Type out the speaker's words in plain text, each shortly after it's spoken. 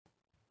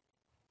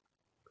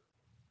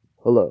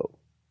Hello,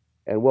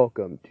 and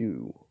welcome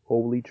to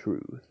Holy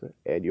Truth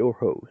and your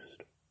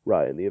host,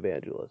 Ryan the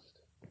Evangelist.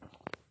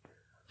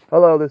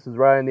 Hello, this is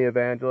Ryan the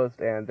Evangelist,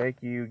 and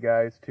thank you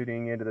guys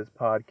tuning into this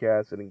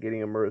podcast and getting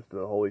immersed in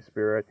the Holy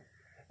Spirit.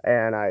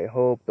 And I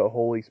hope the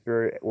Holy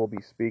Spirit will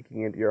be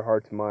speaking into your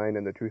heart's mind,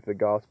 and the truth of the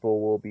gospel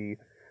will be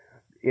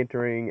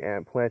entering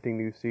and planting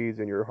new seeds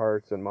in your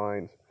hearts and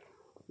minds.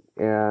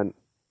 And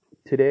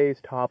today's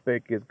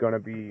topic is going to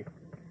be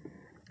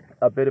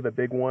a bit of a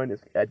big one.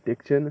 It's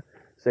addiction.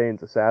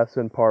 Satan's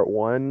Assassin Part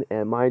 1,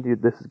 and mind you,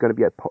 this is going to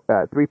be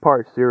a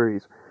three-part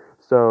series,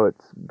 so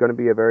it's going to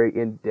be a very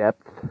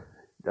in-depth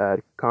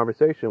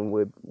conversation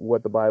with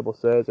what the Bible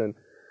says and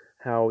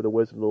how the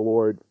wisdom of the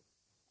Lord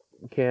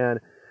can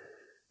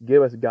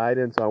give us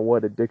guidance on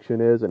what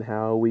addiction is and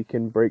how we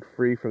can break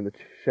free from the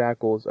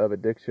shackles of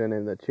addiction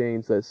and the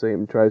chains that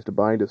Satan tries to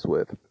bind us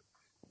with.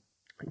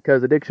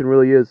 Because addiction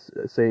really is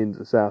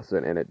Satan's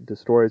assassin, and it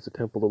destroys the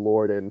temple of the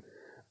Lord and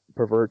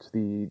perverts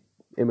the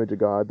image of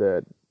God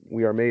that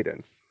we are made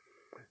in.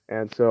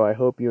 And so I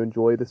hope you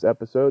enjoy this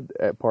episode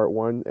at part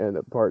one and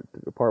part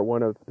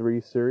one of 3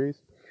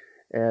 series.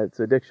 And it's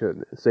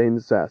Addiction,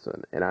 Satan's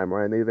Assassin. And I'm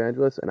Ryan the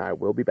Evangelist, and I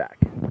will be back.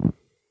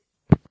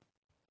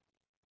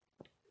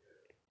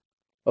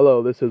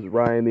 Hello, this is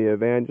Ryan the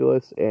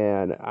Evangelist,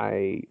 and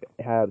I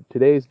have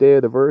today's day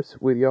of the verse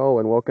with y'all,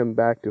 and welcome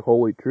back to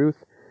Holy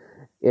Truth.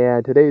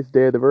 And today's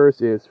day of the verse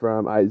is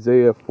from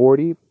Isaiah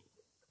 40,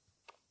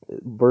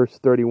 verse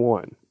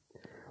 31.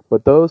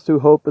 But those who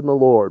hope in the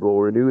Lord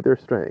will renew their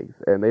strength,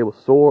 and they will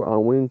soar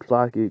on wings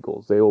like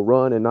eagles. They will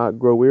run and not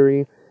grow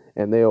weary,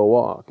 and they will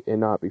walk and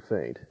not be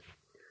faint.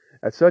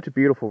 That's such a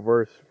beautiful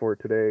verse for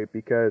today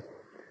because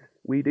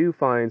we do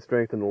find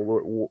strength in the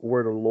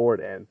word of the Lord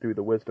and through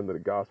the wisdom of the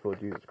gospel of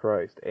Jesus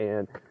Christ.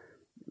 And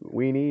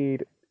we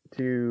need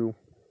to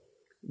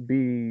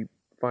be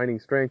finding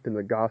strength in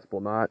the gospel,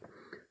 not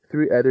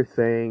through other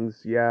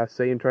things. Yeah,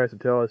 Satan tries to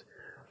tell us,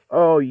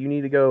 oh, you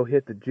need to go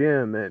hit the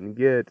gym and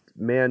get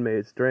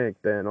man-made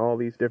strength and all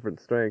these different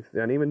strengths.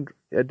 And even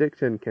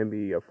addiction can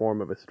be a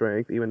form of a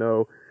strength, even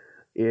though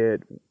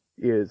it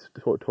is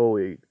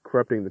totally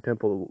corrupting the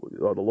temple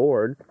of the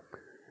Lord.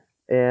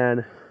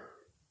 And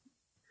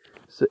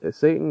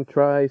Satan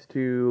tries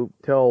to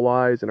tell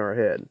lies in our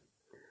head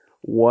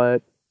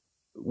what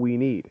we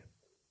need.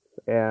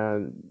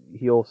 And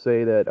he'll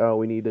say that, oh,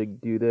 we need to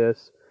do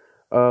this.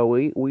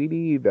 We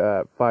need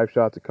 5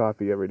 shots of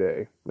coffee every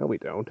day. No, we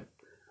don't.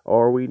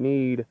 Or we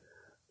need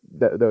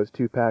those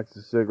 2 packs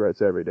of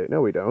cigarettes every day.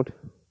 No, we don't.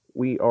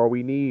 We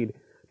need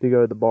to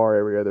go to the bar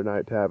every other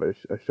night to have a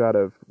shot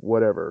of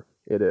whatever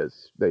it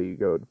is that you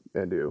go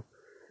and do.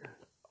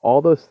 All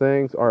those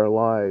things are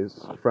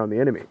lies from the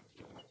enemy,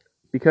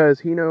 because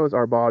he knows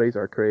our bodies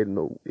are created in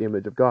the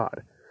image of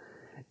God.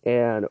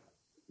 And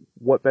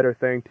what better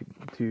thing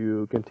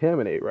to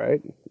contaminate,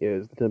 right,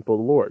 is the temple of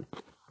the Lord.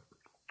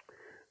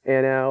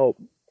 And now,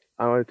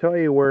 I want to tell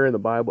you where in the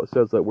Bible it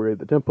says that we're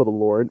the temple of the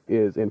Lord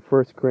is in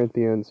 1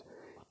 Corinthians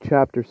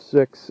chapter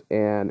 6,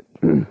 and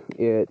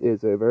it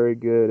is a very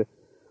good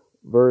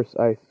verse,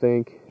 I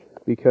think,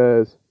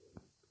 because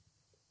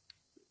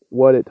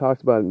what it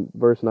talks about in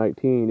verse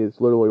 19 is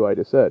literally what I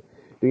just said.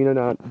 Do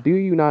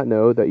you not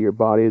know that your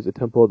body is a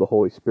temple of the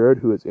Holy Spirit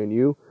who is in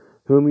you,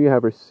 whom you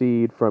have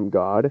received from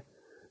God?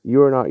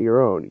 You are not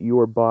your own. You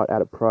were bought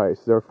at a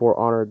price. Therefore,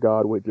 honor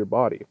God with your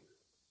body.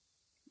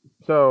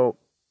 So,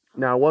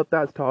 now what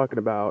that's talking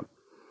about,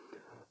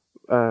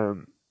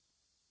 mind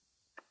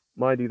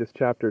you, this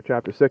chapter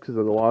 6 is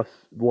the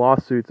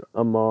lawsuits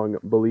among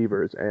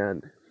believers,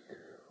 and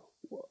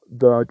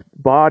the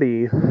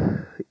body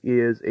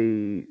is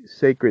a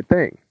sacred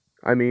thing.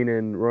 I mean,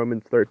 in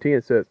Romans 13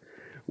 it says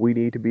we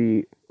need to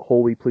be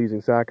holy,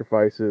 pleasing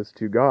sacrifices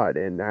to God,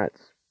 and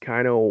that's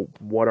kind of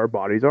what our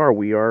bodies are.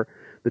 We are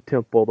the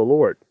temple of the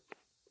Lord.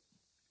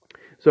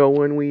 So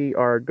when we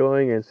are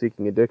going and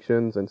seeking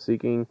addictions and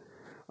seeking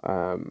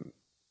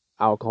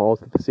alcohol,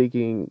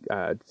 seeking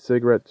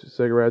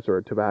cigarettes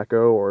or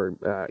tobacco or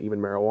even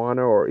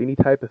marijuana or any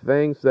type of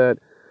things that,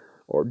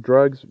 or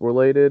drugs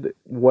related,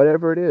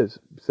 whatever it is,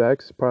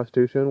 sex,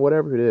 prostitution,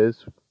 whatever it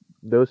is,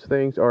 those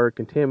things are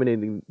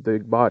contaminating the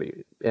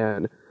body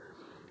and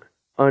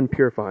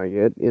unpurifying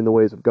it in the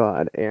ways of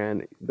God.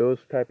 And those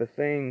type of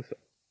things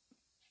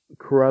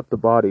corrupt the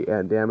body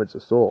and damage the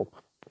soul.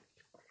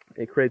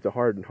 It creates a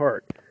hardened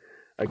heart.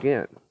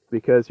 Again,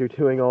 because you're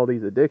doing all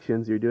these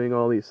addictions, you're doing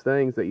all these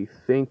things that you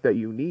think that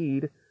you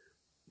need,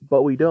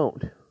 but we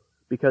don't,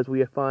 because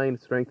we find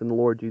strength in the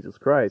Lord Jesus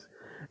Christ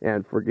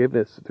and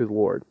forgiveness through the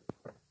Lord.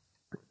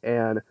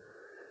 And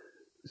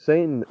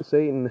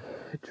Satan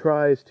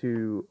tries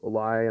to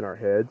lie in our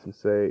heads and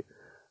say,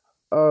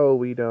 oh,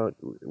 we don't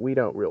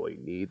really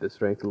need the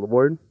strength of the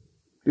Lord,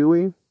 do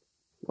we?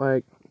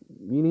 Like,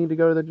 you need to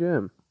go to the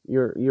gym.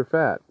 You're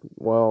fat.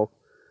 Well,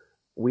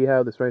 we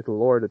have the strength of the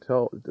Lord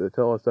to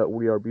tell us that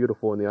we are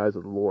beautiful in the eyes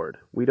of the Lord.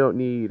 We don't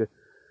need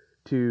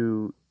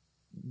to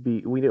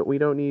be we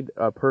don't need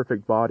a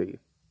perfect body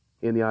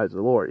in the eyes of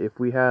the Lord. If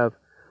we have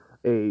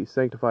a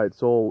sanctified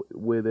soul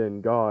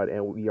within God,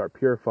 and we are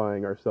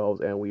purifying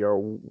ourselves, and we are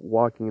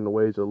walking in the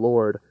ways of the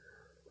Lord,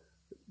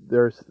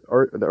 the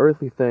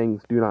earthly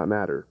things do not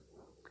matter,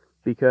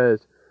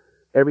 because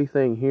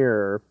everything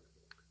here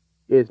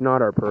is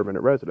not our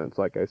permanent residence.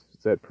 Like I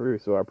said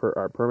previously, so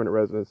our permanent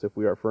residence, if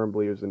we are firm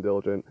believers and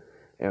diligent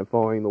and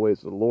following the ways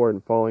of the Lord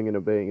and following and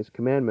obeying His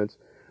commandments,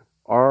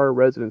 our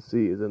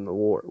residency is in the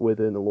Lord,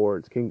 within the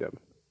Lord's kingdom,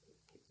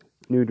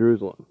 New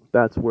Jerusalem.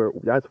 That's where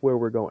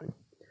we're going.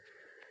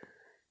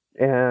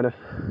 And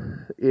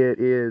it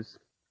is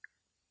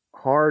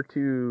hard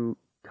to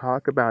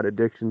talk about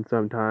addiction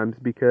sometimes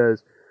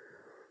because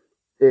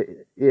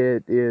it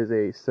is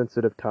a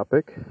sensitive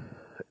topic.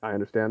 I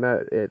understand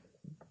that. It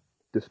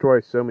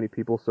destroys so many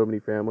people, so many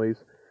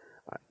families,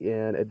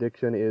 and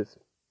addiction is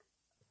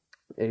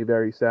a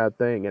very sad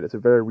thing, and it's a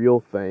very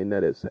real thing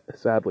that is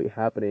sadly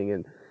happening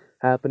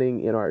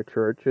in our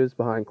churches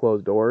behind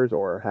closed doors,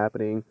 or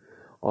happening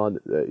on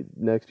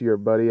next to your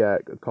buddy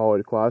at a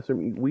college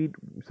classroom. We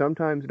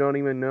sometimes don't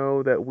even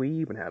know that we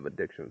even have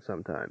addiction.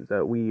 Sometimes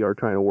that we are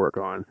trying to work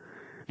on.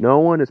 No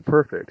one is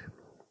perfect,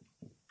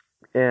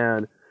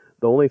 and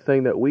the only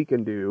thing that we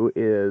can do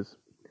is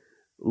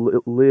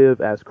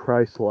live as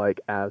Christ-like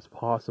as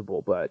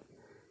possible. But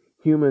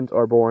humans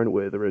are born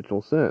with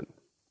original sin.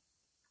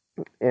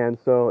 And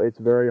so it's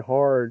very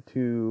hard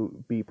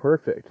to be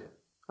perfect.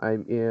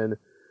 I'm in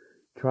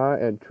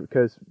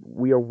because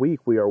we are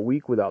weak. We are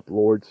weak without the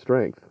Lord's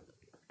strength.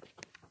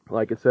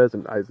 Like it says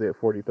in Isaiah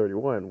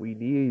 40:31, we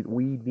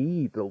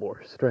need the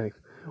Lord's strength.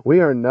 We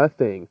are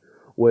nothing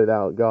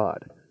without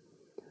God.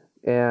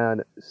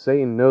 And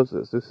Satan knows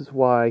this. This is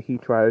why he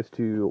tries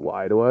to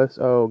lie to us.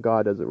 Oh,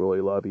 God doesn't really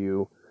love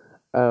you.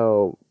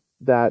 Oh,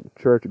 that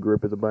church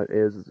group is a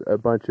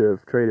bunch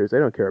of traitors. They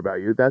don't care about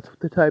you. That's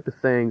the type of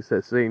things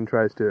that Satan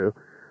tries to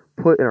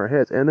put in our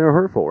heads, and they're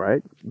hurtful,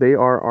 right? They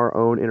are our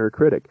own inner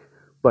critic.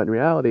 But in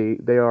reality,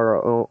 they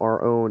are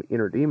our own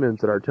inner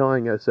demons that are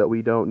telling us that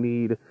we don't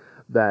need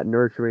that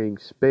nurturing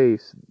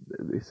space,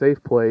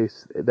 safe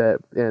place,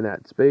 that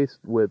space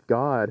with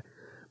God,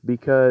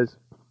 because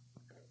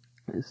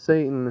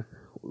Satan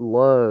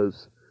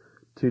loves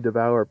to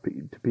devour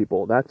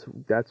people. That's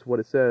what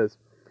it says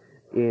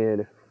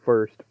in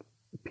 1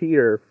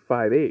 Peter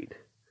 5:8,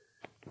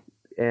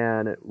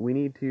 and we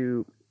need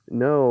to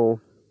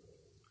know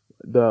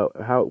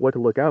what to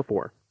look out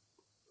for.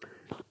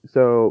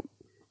 So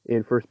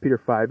in 1 Peter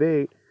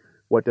 5:8,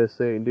 what does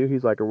Satan do?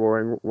 He's like a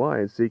roaring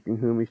lion, seeking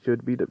whom he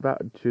should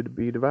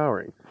be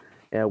devouring,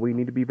 and we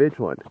need to be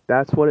vigilant.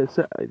 That's what it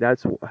says.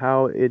 That's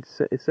how it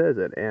says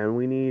it, and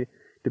we need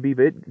to be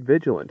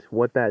vigilant.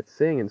 What that's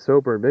saying in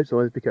sober and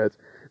vigilant is because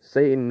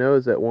Satan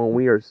knows that when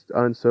we are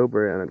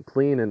unsober and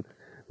unclean and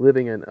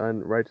living an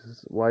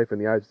unrighteous life in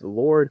the eyes of the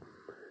Lord,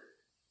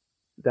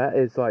 that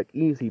is like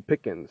easy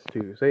pickings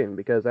to Satan,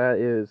 because that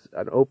is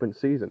an open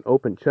season,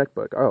 open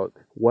checkbook. Oh,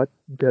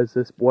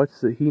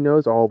 he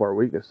knows all of our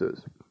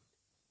weaknesses.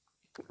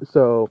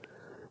 So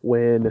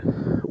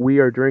when we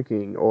are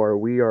drinking, or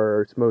we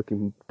are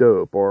smoking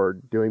dope, or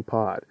doing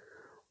pot,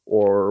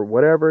 or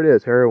whatever it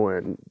is,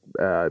 heroin,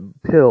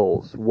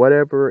 pills,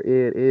 whatever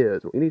it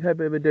is, any type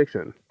of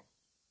addiction,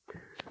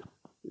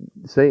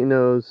 Satan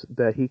knows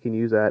that he can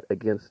use that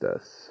against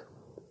us.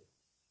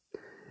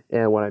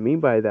 And what I mean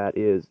by that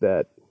is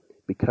that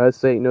because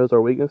Satan knows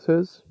our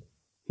weaknesses,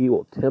 he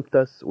will tempt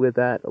us with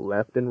that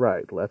left and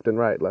right, left and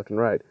right, left and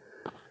right.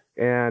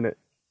 And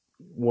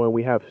when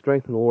we have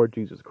strength in the Lord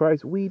Jesus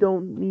Christ, we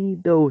don't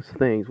need those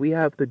things. We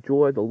have the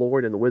joy of the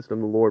Lord and the wisdom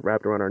of the Lord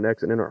wrapped around our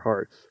necks and in our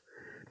hearts.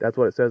 That's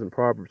what it says in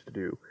Proverbs to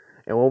do.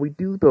 And when we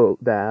do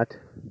that,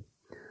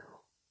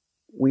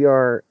 we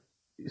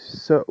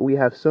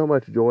have so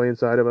much joy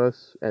inside of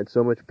us, and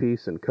so much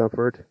peace and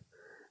comfort,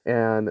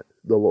 and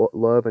the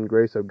love and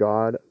grace of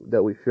God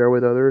that we share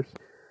with others,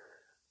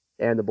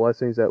 and the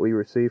blessings that we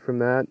receive from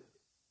that.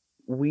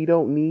 We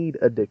don't need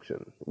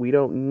addiction. We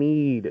don't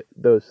need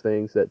those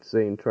things that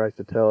Satan tries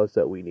to tell us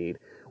that we need.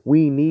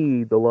 We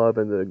need the love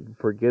and the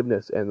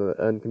forgiveness and the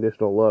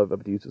unconditional love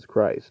of Jesus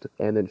Christ,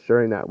 and then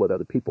sharing that with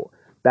other people.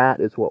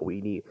 That is what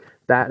we need.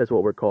 That is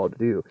what we're called to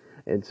do.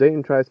 And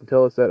Satan tries to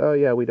tell us that, oh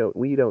yeah, we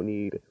don't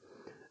need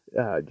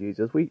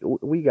Jesus.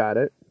 We got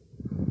it,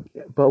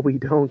 but we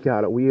don't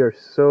got it. We are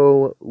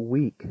so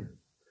weak,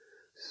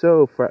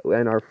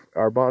 and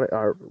our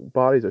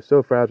bodies are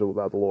so fragile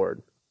without the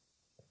Lord.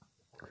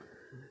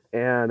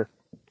 And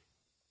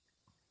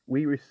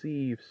we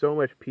receive so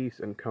much peace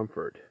and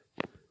comfort.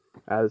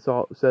 As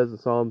it says in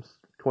Psalms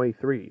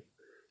 23,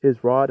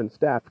 his rod and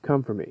staff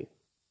comfort me.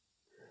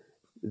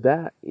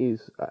 That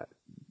is a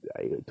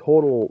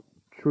total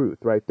truth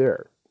right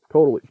there.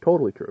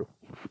 Totally true.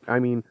 I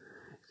mean,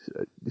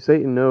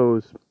 Satan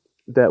knows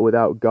that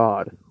without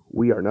God,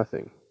 we are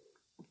nothing.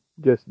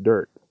 Just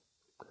dirt.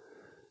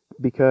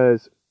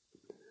 Because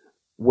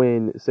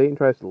when Satan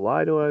tries to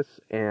lie to us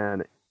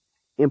and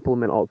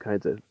implement all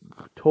kinds of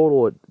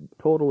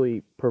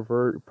totally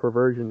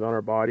perversions on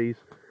our bodies,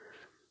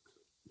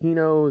 he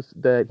knows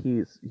that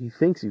he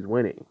thinks he's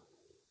winning.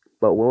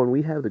 But when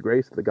we have the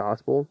grace of the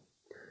gospel,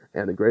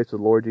 and the grace of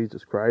the Lord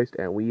Jesus Christ,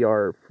 and we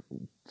are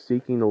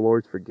seeking the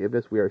Lord's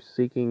forgiveness. We are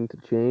seeking to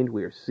change.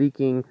 We are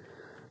seeking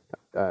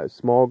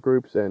small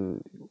groups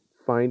and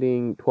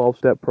finding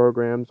 12-step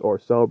programs or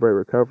Celebrate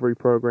Recovery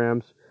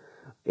programs,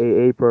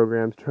 AA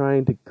programs,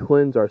 trying to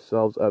cleanse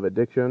ourselves of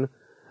addiction.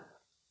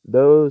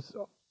 Those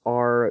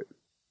are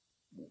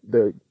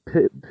the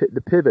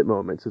pivot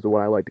moments, is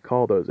what I like to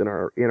call those in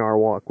our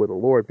walk with the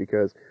Lord,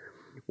 because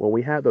when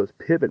we have those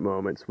pivot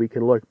moments, we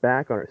can look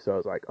back on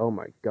ourselves like, oh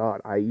my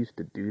God, I used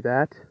to do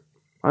that.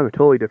 I'm a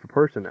totally different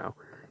person now.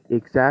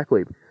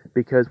 Exactly,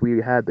 because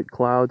we had the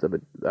clouds of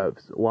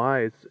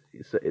lies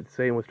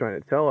Satan was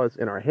trying to tell us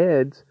in our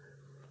heads,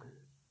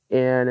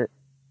 and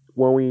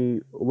when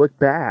we look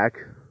back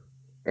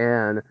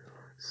and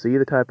see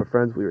the type of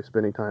friends we were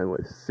spending time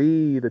with,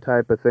 see the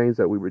type of things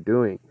that we were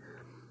doing,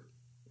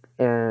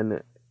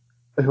 and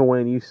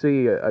when you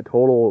see a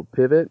total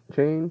pivot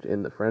change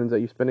in the friends that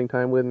you're spending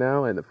time with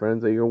now and the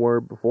friends that you were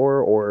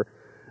before, or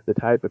the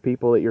type of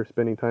people that you're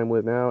spending time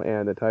with now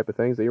and the type of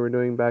things that you were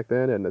doing back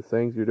then and the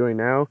things you're doing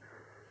now,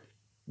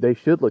 they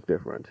should look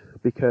different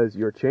because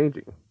you're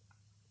changing.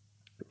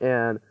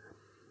 And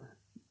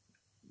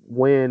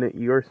when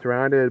you're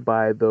surrounded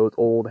by those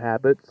old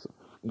habits,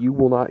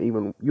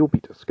 you'll be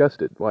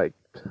disgusted. Like,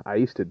 I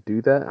used to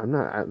do that.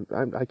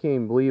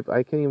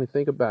 I can't even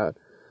think about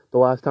the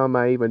last time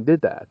I even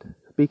did that.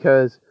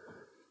 Because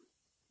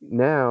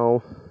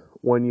now,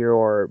 when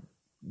you're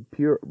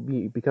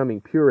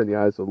becoming pure in the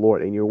eyes of the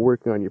Lord, and you're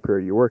working on your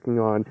purity, you're working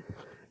on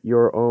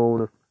your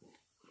own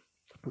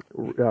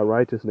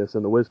righteousness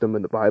and the wisdom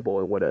in the Bible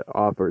and what it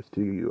offers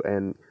to you,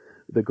 and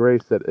the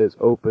grace that is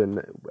open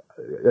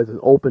as an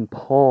open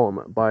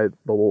palm by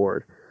the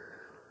Lord,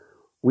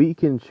 we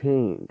can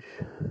change,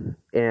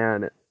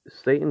 and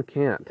Satan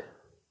can't.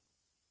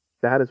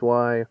 That is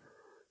why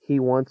he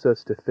wants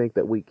us to think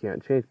that we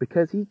can't change,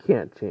 because he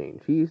can't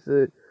change. He's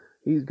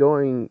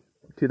going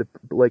to the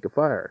lake of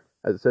fire,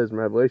 as it says in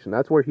Revelation.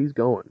 That's where he's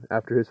going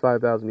after his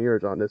 5,000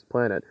 years on this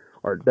planet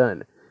are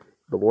done.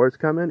 The Lord's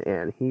coming,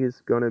 and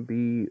he's going to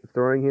be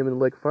throwing him in the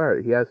lake of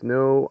fire. He has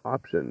no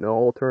option, no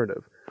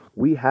alternative.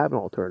 We have an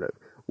alternative.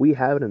 We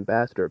have an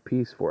ambassador of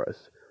peace for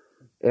us,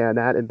 and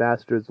that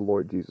ambassador is the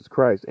Lord Jesus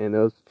Christ, and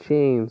those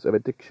chains of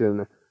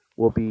addiction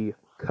will be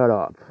cut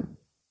off,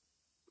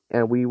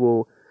 and we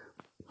will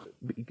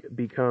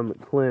become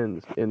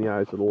cleansed in the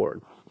eyes of the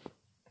Lord.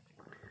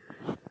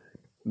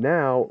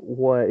 Now,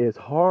 what is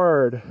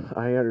hard,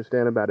 I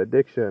understand, about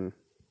addiction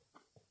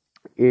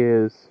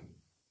is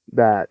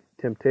that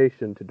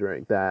temptation to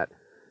drink, that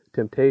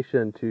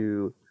temptation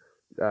to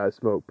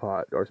smoke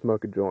pot or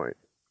smoke a joint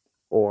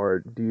or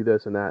do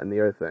this and that and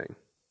the other thing.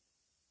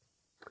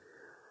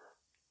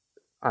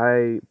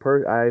 I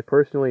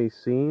personally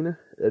seen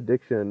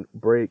addiction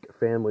break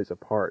families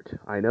apart.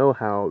 I know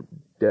how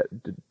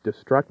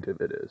destructive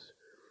it is.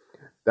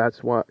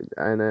 That's why,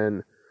 and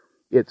then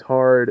it's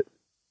hard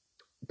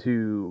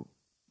to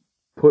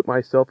put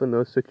myself in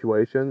those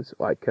situations,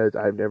 like, because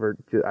I've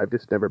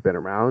just never been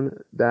around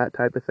that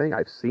type of thing.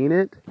 I've seen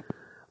it,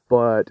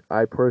 but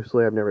I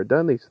personally have never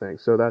done these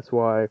things. So that's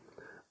why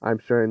I'm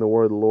sharing the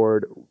word of the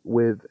Lord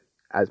with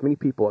as many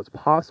people as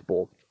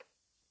possible,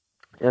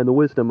 and the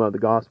wisdom of the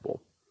gospel,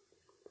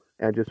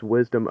 and just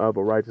wisdom of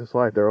a righteous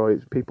life. There are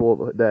always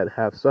people that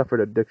have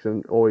suffered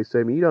addiction always say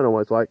to me, you don't know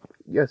what it's like.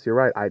 Yes, you're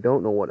right. I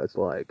don't know what it's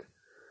like.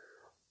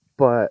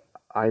 But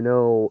I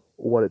know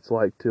what it's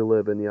like to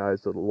live in the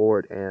eyes of the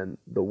Lord and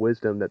the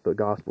wisdom that the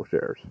gospel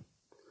shares.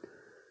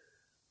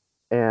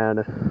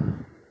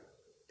 And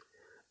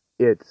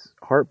it's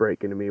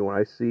heartbreaking to me when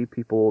I see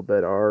people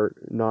that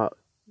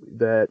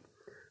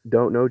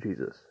don't know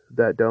Jesus,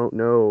 that don't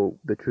know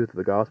the truth of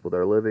the gospel, that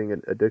are living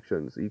in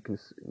addictions. You can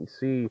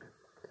see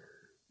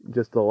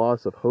just the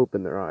loss of hope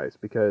in their eyes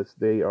because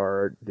they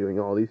are doing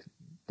all these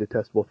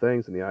detestable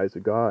things in the eyes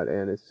of God,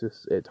 and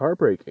it's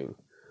heartbreaking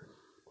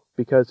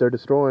because they're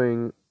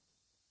destroying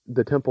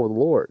the temple of the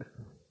Lord.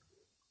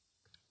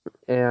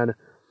 And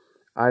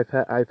I've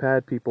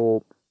had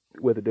people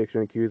with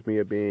addiction accuse me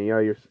of being,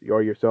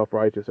 you're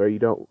self-righteous, or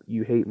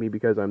you hate me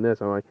because I'm this.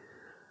 I'm like,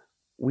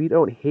 we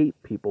don't hate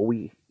people.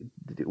 We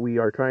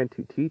are trying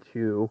to teach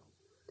you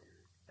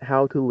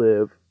how to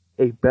live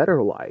a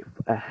better life,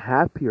 a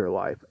happier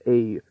life,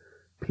 a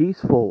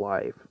peaceful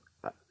life.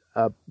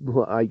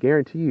 I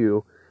guarantee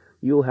you,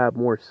 you'll have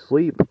more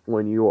sleep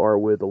when you are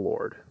with the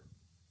Lord.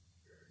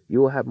 You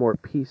will have more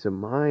peace of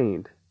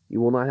mind. You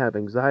will not have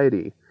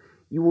anxiety.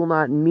 You will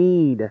not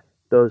need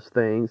those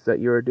things that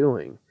you're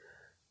doing.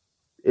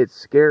 It's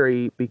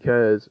scary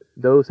because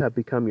those have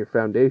become your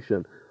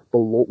foundation. But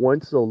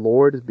once the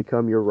Lord has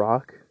become your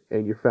rock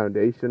and your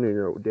foundation in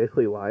your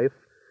daily life,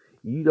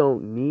 you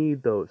don't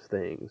need those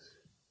things.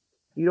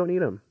 You don't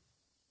need them.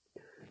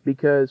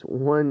 Because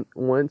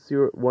once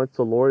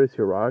the Lord is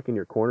your rock and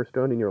your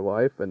cornerstone in your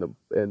life, and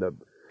the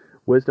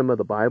wisdom of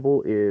the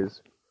Bible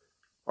is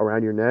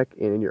around your neck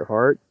and in your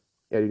heart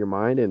and in your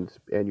mind,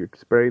 and you're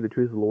spreading the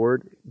truth of the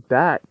Lord,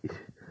 that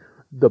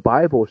the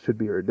Bible should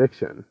be your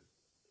addiction.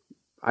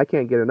 I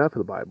can't get enough of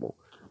the Bible.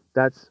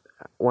 That's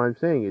what I'm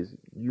saying is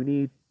you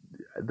need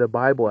the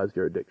Bible as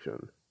your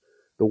addiction.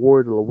 The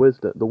word of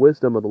the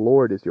wisdom of the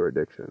Lord is your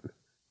addiction.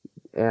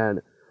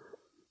 And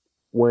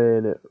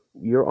when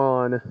you're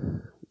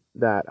on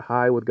that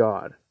high with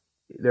God,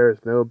 there is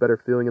no better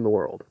feeling in the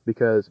world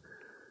because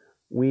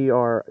we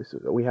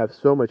have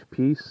so much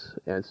peace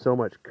and so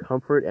much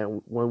comfort,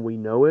 and when we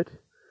know it,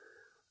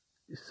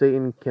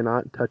 Satan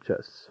cannot touch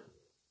us.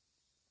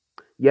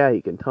 Yeah,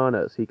 he can taunt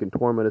us, he can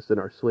torment us in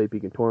our sleep, he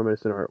can torment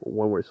us in our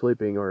when we're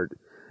sleeping or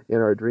in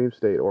our dream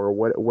state or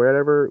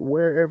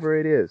wherever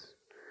it is.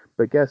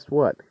 But guess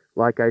what?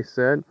 Like I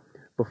said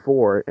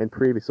before and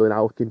previously, and I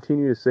will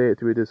continue to say it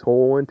through this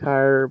whole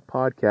entire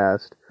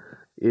podcast,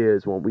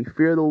 is when we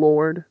fear the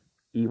Lord,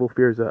 evil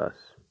fears us.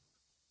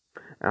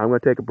 And I'm going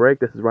to take a break.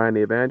 This is Ryan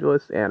the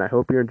Evangelist, and I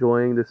hope you're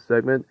enjoying this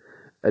segment,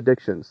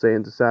 Addiction,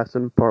 Satan's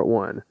Assassin, Part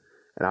 1.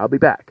 And I'll be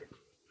back.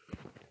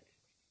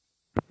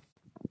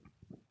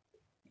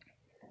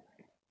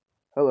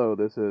 Hello,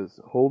 this is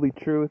Holy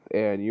Truth,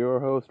 and your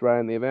host,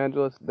 Ryan the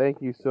Evangelist.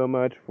 Thank you so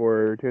much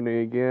for tuning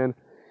in again.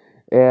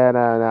 And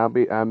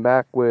I'm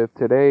back with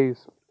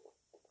today's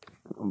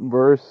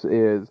verse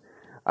is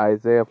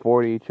Isaiah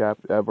 40,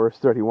 verse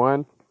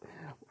 31.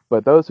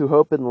 But those who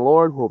hope in the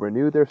Lord will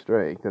renew their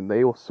strength, and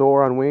they will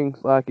soar on wings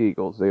like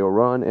eagles. They will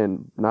run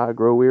and not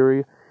grow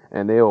weary,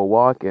 and they will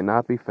walk and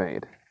not be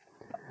faint.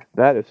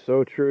 That is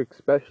so true,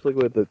 especially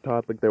with the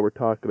topic that we're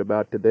talking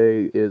about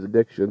today is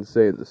addiction,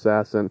 Satan's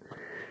assassin.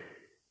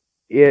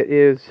 It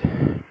is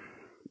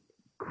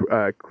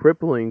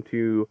crippling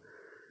to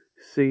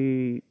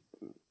see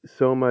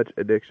so much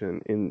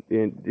addiction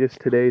in just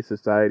today's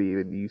society.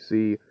 You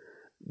see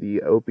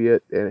the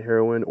opiate and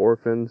heroin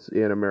orphans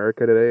in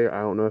America today. I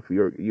don't know if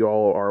you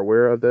all are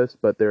aware of this,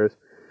 but there's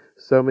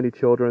so many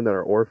children that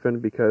are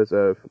orphaned because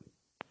of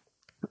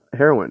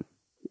heroin,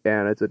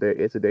 and it's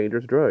a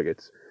dangerous drug.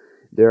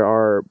 There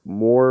are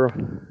more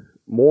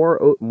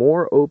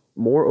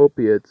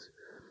opiates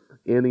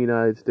in the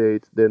United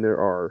States than there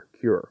are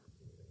cure.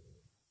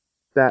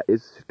 That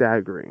is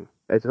staggering.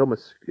 It's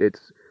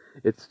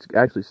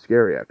actually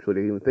scary actually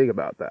to even think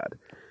about that,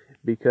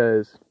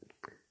 because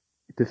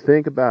to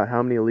think about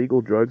how many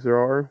illegal drugs there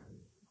are,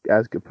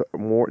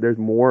 there's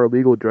more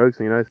illegal drugs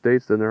in the United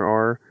States than there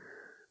are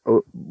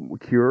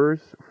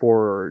cures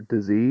for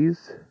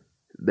disease.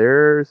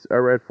 There's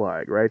a red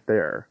flag right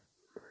there,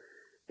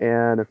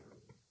 and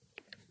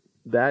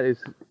that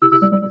is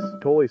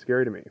totally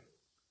scary to me,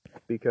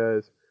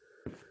 because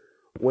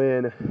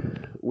when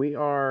we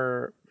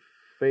are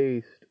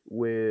faced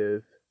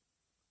with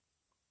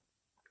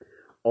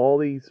all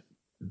these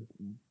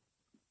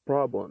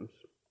problems,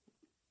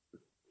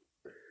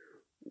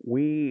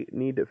 we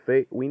need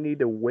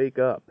to wake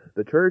up.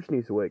 The church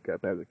needs to wake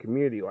up as a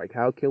community. Like,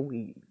 how can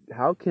we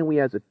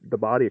as the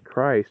body of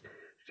Christ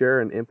share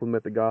and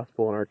implement the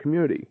gospel in our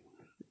community?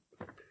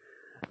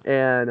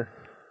 And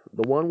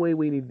the one way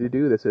we need to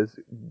do this is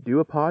do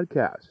a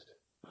podcast,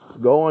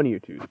 go on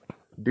YouTube,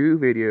 do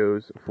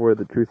videos for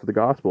the truth of the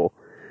gospel.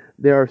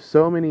 There are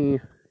so many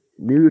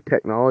new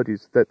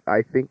technologies that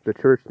I think the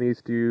church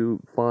needs to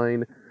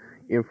find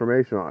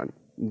information on.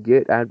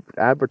 Get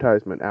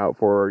advertisement out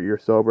for your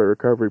sober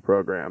recovery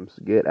programs.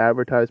 Get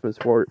advertisements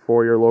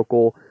for your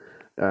local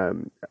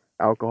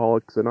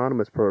Alcoholics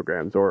Anonymous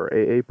programs or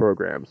AA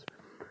programs.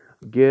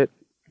 Get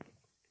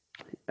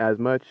as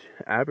much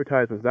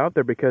advertisements out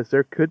there, because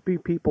there could be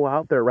people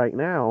out there right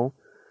now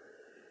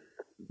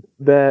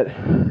that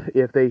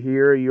if they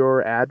hear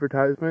your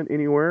advertisement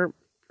anywhere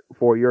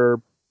for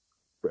your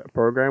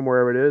program,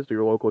 wherever it is, or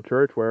your local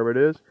church, wherever it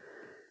is,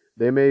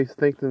 they may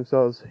think to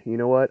themselves, you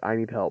know what, I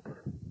need help.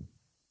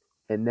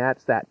 And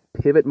that's that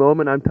pivot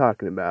moment I'm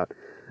talking about.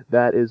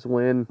 That is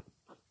when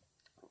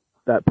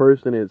that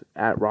person is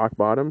at rock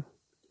bottom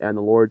and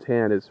the Lord's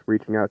hand is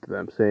reaching out to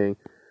them saying,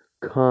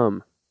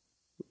 come,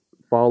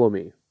 follow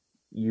me.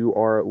 You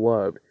are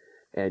loved,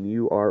 and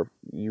you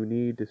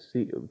need to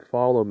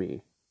follow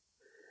me.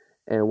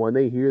 And when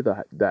they hear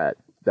that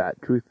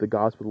truth, the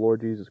gospel of the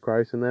Lord Jesus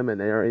Christ in them,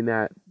 and they are in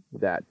that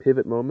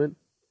pivot moment,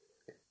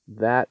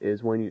 that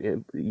is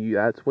when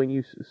that's when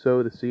you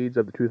sow the seeds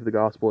of the truth of the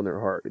gospel in their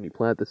heart, and you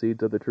plant the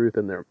seeds of the truth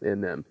in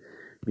them.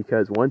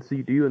 Because once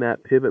you do, and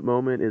that pivot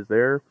moment is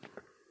there,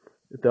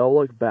 they'll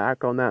look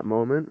back on that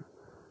moment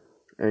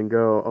and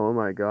go, "Oh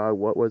my God,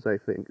 what was I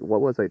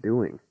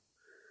doing?"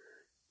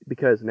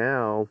 Because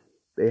now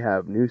they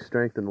have new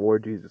strength in the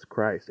Lord Jesus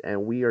Christ,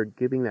 and we are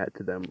giving that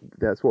to them.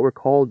 That's what we're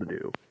called to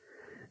do.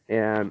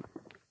 And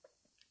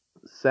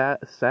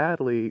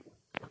sadly,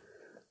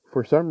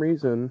 for some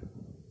reason,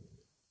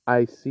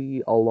 I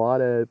see a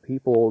lot of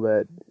people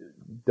that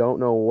don't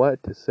know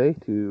what to say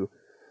to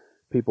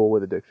people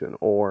with addiction,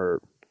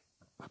 or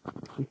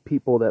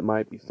people that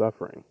might be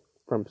suffering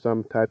from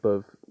some type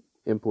of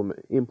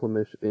implemented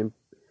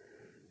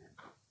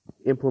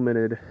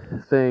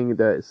thing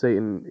that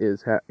Satan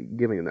is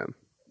giving them.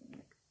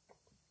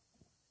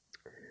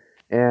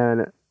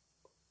 And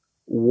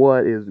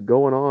what is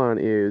going on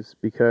is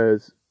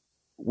because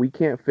we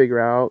can't figure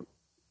out,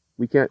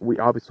 we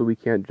obviously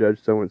can't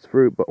judge someone's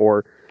fruit,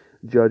 or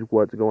judge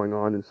what's going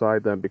on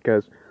inside them,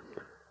 because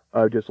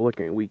of just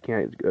looking. We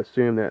can't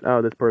assume that,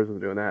 oh, this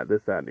person's doing that,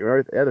 this, that, and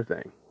the other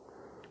thing.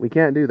 We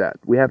can't do that.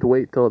 We have to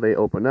wait till they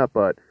open up.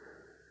 But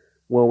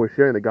when we're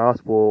sharing the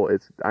gospel,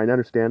 I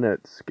understand that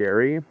it's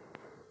scary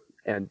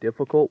and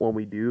difficult when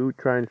we do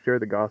try and share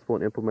the gospel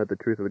and implement the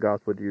truth of the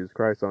gospel of Jesus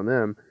Christ on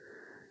them,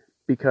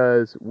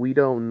 because we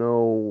don't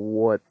know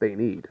what they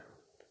need.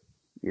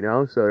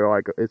 So they're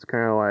like, it's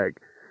kind of like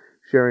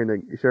sharing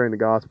the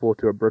gospel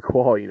to a brick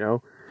wall.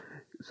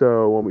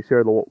 So when we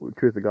share the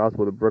truth of the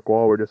gospel with a brick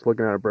wall, we're just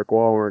looking at a brick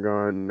wall and we're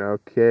going,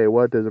 okay,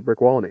 what does a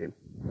brick wall need?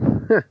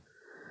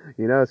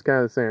 It's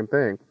kind of the same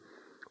thing.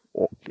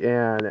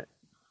 And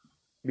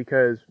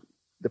because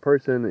the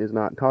person is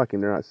not talking,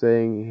 they're not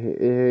saying,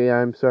 hey,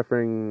 I'm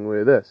suffering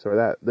with this or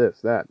that,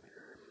 this, that.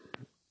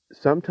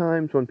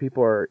 Sometimes when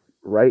people are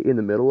right in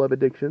the middle of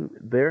addiction,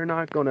 they're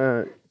not going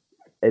to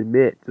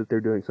admit that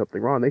they're doing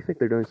something wrong. They think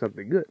they're doing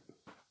something good.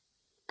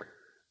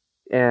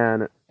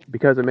 And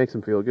because it makes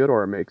them feel good,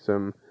 or it makes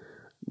them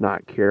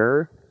not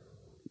care,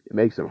 it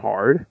makes them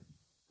hard.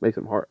 Makes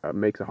it hard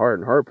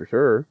and hard for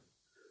sure.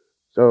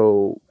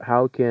 So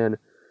how can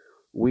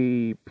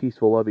we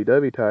peaceful,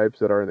 lovey-dovey types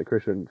that are in the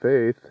Christian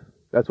faith?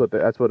 That's what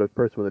a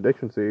person with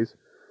addiction sees,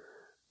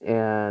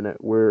 and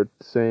we're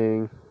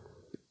saying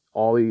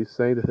all these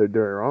things that they're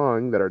doing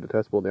wrong that are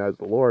detestable in the eyes of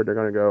the Lord. They're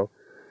going to go,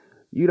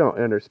 you don't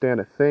understand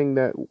a thing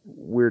that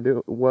we're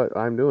doing. What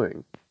I'm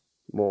doing.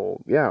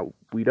 Well, yeah,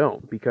 we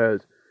don't,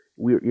 because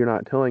you're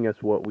not telling us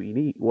what we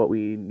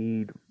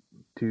need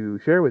to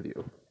share with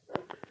you.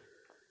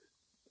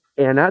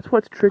 And that's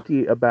what's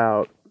tricky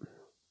about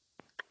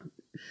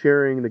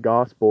sharing the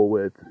gospel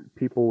with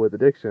people with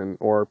addiction,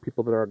 or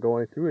people that are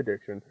going through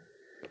addiction,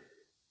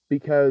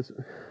 because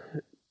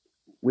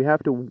we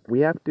have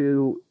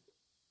to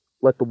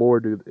let the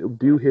Lord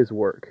do His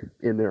work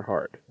in their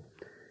heart.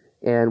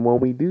 And when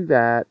we do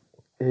that,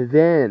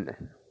 then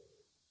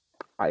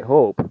I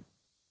hope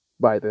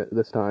by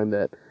this time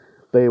that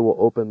they will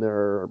open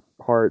their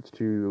hearts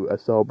to a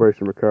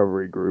celebration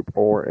recovery group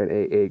or an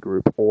AA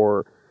group,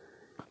 or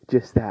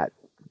just that.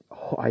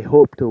 I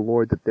hope to the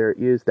Lord that there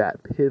is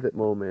that pivot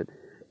moment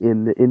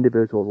in the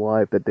individual's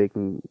life that they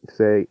can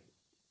say,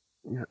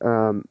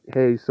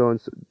 hey, so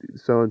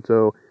and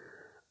so,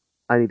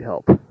 I need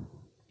help.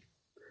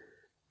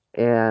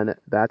 And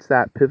that's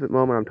that pivot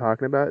moment I'm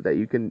talking about, that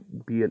you can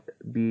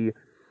be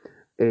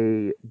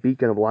a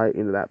beacon of light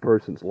into that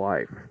person's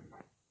life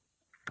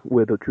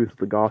with the truth of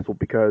the gospel,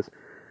 because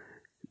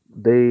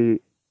they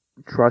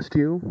trust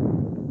you.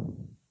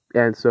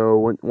 And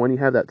so when you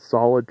have that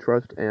solid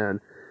trust and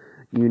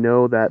you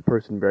know that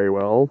person very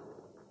well,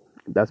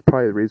 that's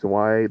probably the reason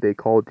why they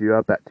called you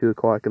up at 2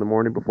 o'clock in the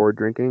morning before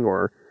drinking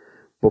or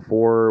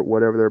before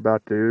whatever they're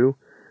about to do,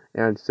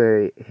 and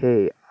say,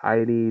 hey,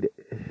 I need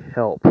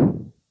help.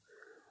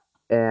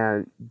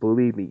 And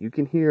believe me, you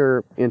can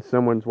hear in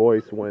someone's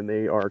voice when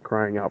they are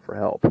crying out for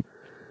help.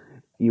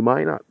 You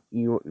might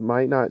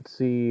not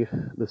see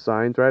the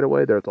signs right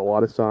away. There's a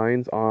lot of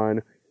signs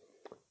on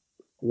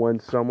when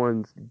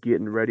someone's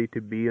getting ready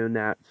to be in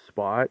that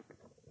spot.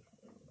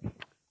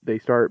 They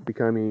start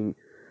becoming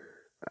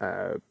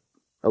a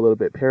little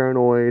bit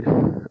paranoid.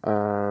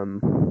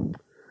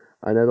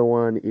 Another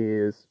one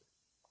is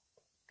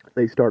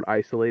they start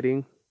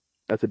isolating.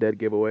 That's a dead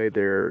giveaway.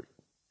 They're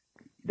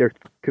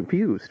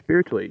confused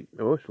spiritually,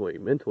 emotionally,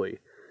 mentally,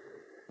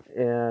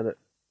 and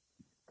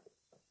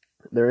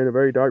they're in a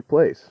very dark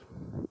place.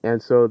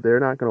 And so they're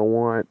not going to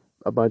want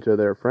a bunch of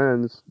their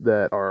friends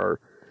that are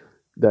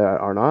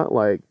not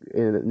like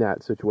in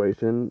that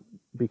situation,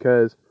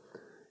 because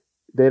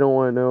they don't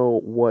want to know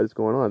what's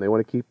going on. They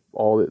want to keep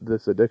all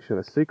this addiction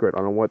a secret,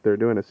 on what they're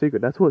doing a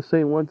secret. That's what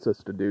Satan wants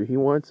us to do. He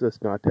wants us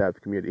not to have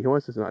community. He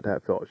wants us not to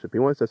have fellowship. He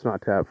wants us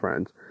not to have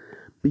friends,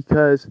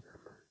 because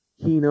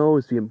he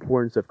knows the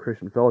importance of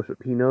Christian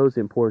fellowship. He knows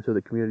the importance of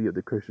the community of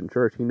the Christian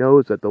church. He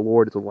knows that the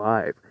Lord is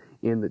alive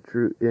in the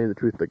truth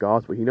of the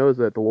gospel. He knows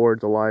that the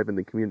Lord's alive in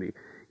the community.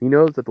 He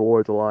knows that the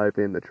Lord's alive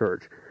in the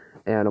church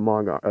and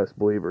among us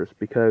believers,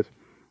 because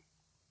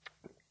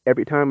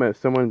every time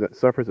someone that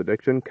suffers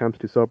addiction comes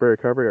to sober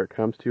recovery, or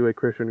comes to a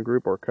Christian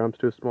group, or comes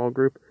to a small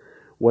group,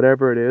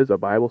 whatever it is, a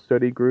Bible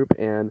study group,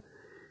 and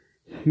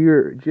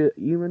hear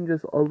even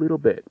just a little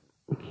bit,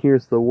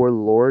 here's the word of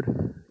the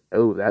Lord,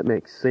 oh, that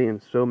makes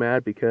Satan so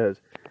mad, because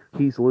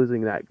he's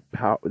losing that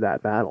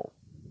battle.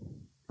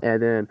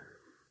 And then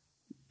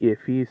if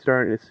he's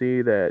starting to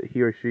see that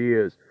he or she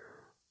is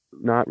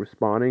not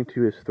responding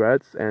to his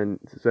threats and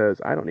says,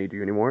 I don't need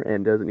you anymore,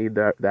 and doesn't need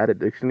that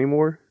addiction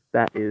anymore,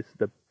 that is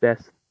the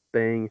best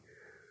thing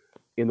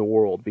in the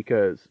world,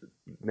 because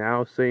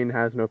now Satan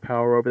has no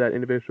power over that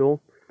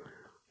individual,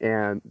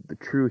 and the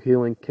true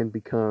healing can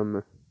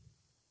become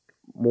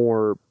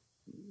more.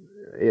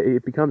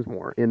 It becomes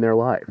more in their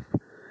life,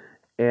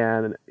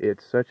 and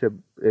it's such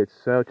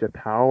a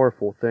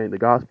powerful thing. The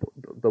gospel,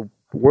 the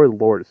word of the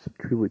Lord, is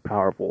truly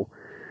powerful,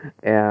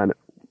 and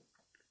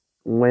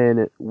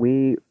when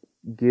we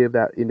give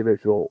that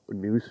individual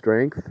new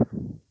strength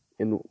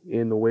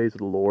in the ways of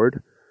the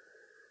Lord,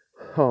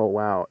 oh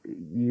wow,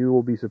 you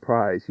will be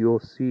surprised. You'll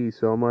see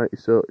so much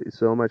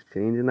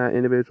change in that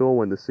individual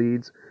when the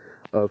seeds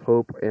of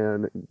hope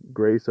and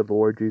grace of the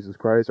Lord Jesus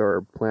Christ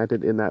are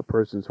planted in that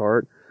person's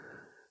heart.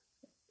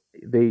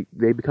 They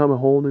become a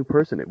whole new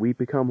person. We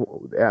become,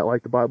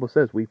 like the Bible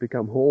says, we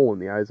become whole in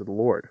the eyes of the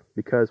Lord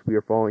because we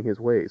are following His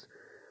ways.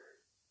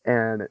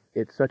 And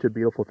it's such a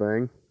beautiful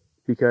thing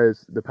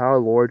because the power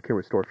of the Lord can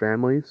restore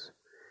families.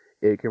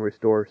 It can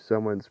restore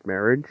someone's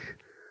marriage.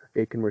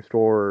 It can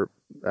restore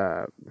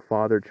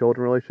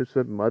father-children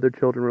relationships,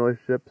 mother-children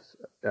relationships,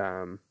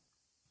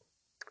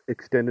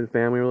 extended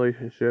family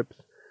relationships.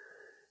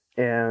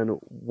 And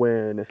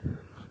when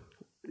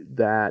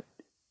that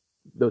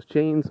those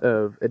chains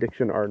of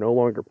addiction are no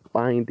longer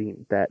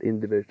binding that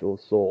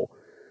individual's soul,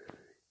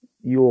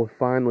 you will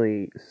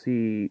finally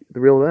see the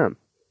real them.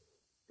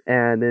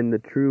 And then the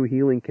true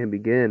healing can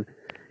begin.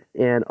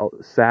 And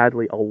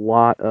sadly, a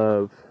lot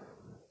of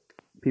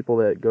people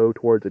that go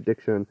towards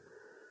addiction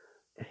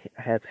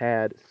have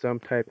had some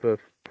type of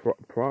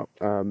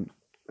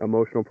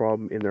emotional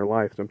problem in their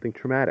life, something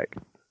traumatic,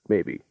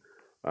 maybe.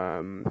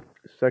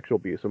 Sexual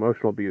abuse,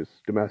 emotional abuse,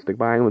 domestic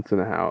violence in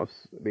the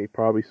house. They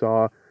probably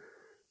saw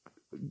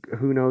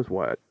who knows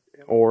what,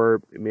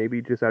 or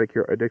maybe just out of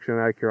addiction,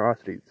 out of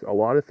curiosity. A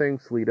lot of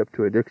things lead up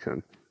to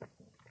addiction,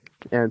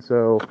 and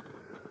so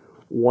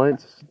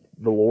once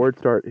the Lord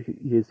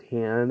His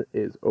hand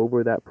is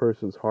over that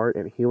person's heart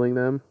and healing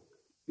them,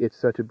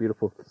 it's such a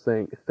beautiful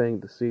thing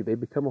to see. They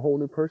become a whole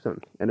new person,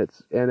 and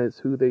it's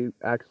who they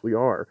actually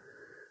are,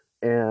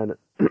 and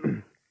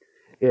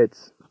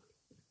it's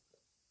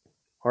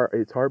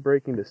it's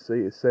heartbreaking to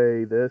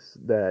say this,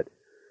 that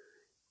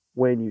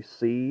when you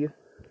see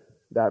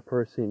that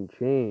person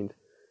change,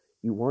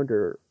 you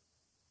wonder,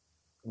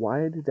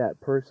 why did that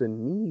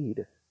person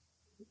need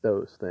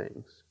those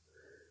things?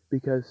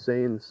 Because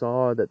Satan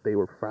saw that they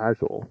were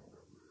fragile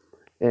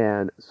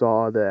and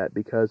saw that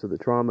because of the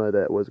trauma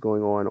that was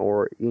going on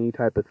or any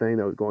type of thing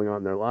that was going on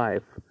in their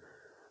life,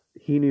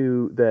 he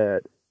knew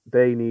that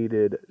they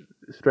needed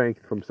strength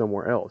from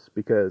somewhere else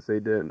because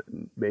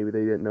maybe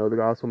they didn't know the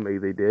gospel,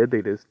 maybe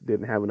they just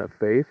didn't have enough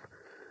faith.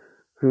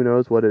 Who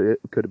knows what it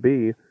could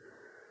be?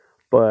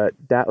 But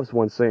that was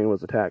when Satan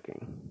was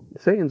attacking.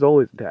 Satan's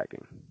always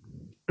attacking,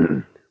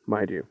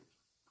 mind you.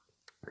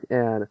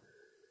 And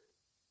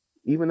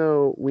even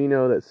though we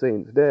know that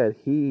Satan's dead,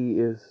 he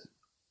is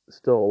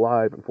still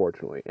alive,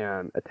 unfortunately,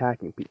 and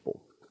attacking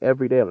people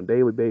every day on a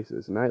daily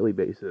basis, nightly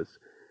basis,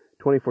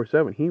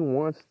 24/7. He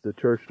wants the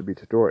church to be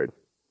destroyed.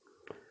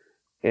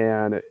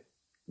 And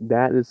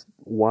that is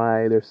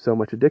why there's so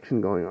much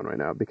addiction going on right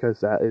now, because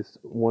that is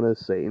one of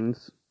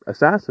Satan's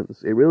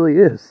assassins. It really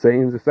is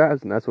Satan's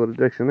assassin. That's what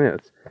addiction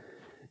is.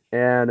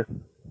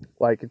 And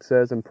like it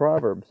says in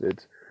Proverbs,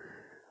 it's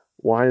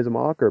wine is a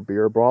mocker,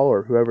 beer a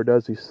brawler. Whoever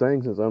does these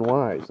things is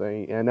unwise.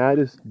 And that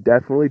is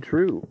definitely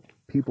true.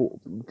 People,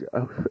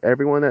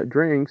 everyone that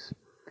drinks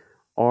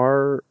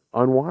are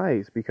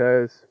unwise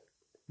because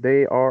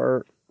they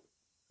are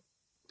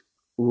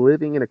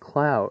living in a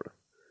cloud,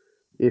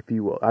 if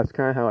you will. That's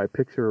kind of how I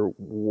picture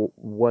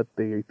what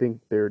they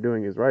think they're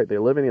doing is right.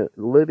 They're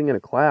living in a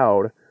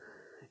cloud,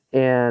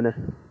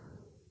 and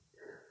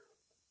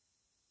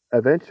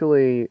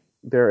eventually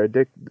they're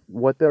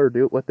what they're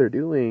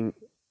doing.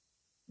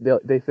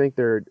 They think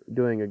they're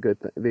doing a good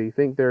thing. They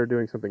think they're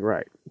doing something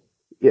right.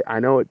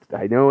 I know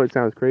it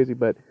sounds crazy,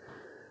 but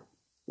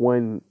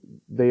when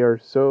they are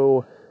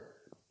so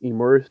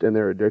immersed in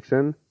their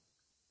addiction,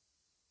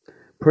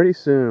 pretty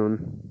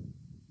soon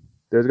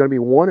there's going to be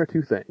one or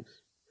two things.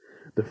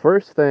 The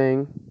first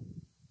thing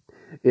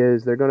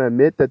is they're going to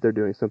admit that they're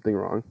doing something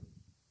wrong.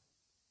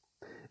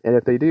 And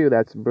if they do,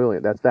 that's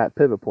brilliant. That's that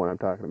pivot point I'm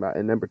talking about.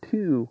 And number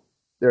two,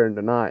 they're in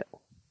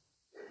denial.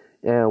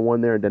 And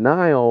when they're in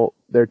denial,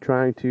 they're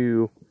trying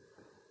to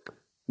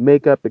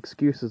make up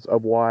excuses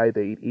of why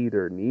they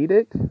either need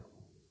it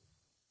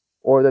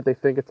or that they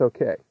think it's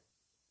okay.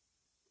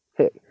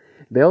 Hey,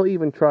 they'll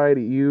even try to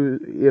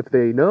use, if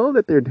they know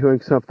that they're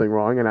doing something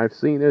wrong, and I've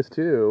seen this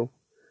too,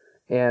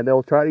 and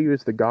they'll try to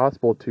use the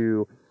gospel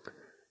to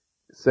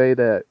say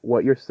that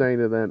what you're saying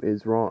to them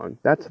is wrong.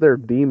 That's their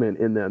demon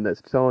in them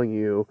that's telling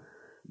you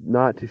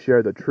not to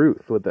share the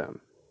truth with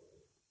them.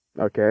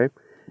 Okay?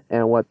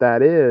 And what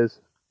that is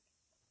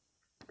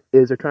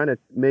they're trying to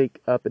make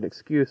up an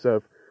excuse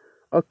of,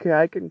 okay,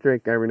 I can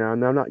drink every now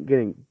and then. I'm not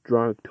getting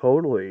drunk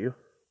totally.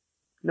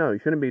 No, you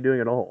shouldn't be doing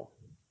it all.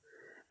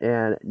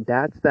 And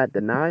that's that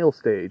denial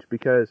stage,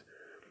 because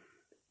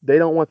they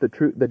don't want the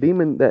truth. The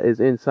demon that is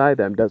inside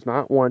them does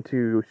not want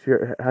to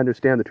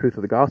understand the truth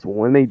of the gospel.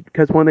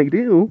 Because when they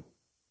do,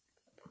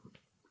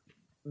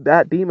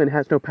 that demon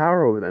has no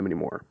power over them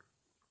anymore.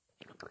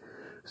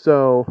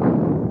 So,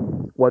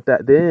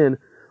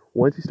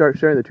 once you start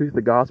sharing the truth of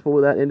the gospel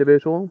with that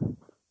individual,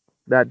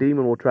 that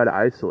demon will try to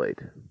isolate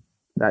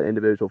that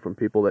individual from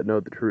people that know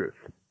the truth.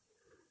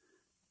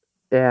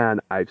 And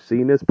I've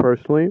seen this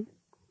personally,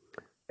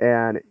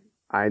 and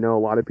I know a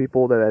lot of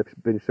people that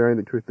have been sharing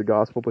the truth of the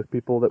gospel with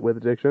people with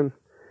addiction.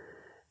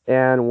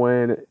 And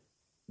when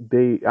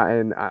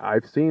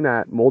I've seen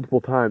that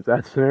multiple times,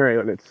 that scenario,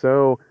 and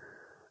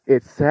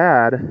it's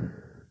sad,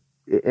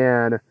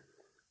 and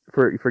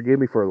forgive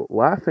me for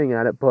laughing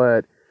at it,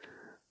 but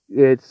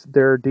it's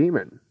their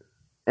demon.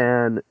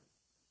 And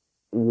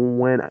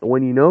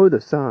when you know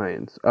the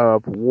signs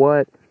of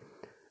what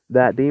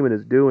that demon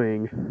is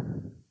doing,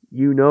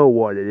 you know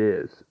what it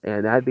is,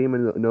 and that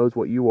demon knows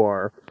what you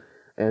are.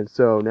 And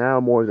so now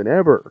more than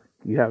ever,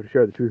 you have to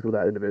share the truth with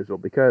that individual,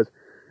 because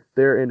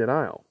they're in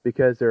denial,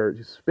 because they're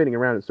just spinning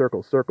around in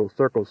circles, circles,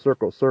 circles,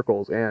 circles,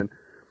 circles, and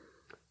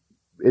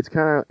it's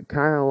kind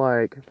of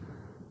like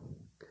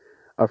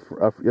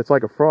it's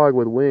like a frog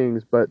with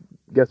wings, but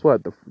guess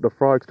what? The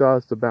frog still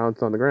has to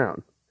bounce on the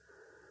ground.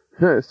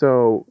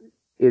 So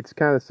it's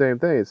kind of the same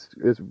thing.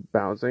 It's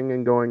bouncing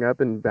and going up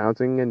and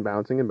bouncing and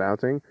bouncing and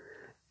bouncing,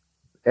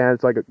 and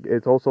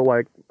it's also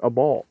like a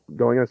ball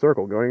going in a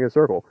circle, going in a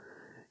circle.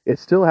 It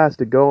still has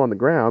to go on the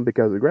ground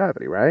because of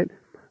gravity, right?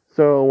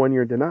 So when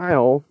you're in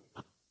denial,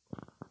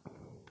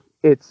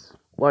 it's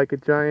like a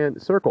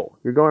giant circle.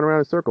 You're going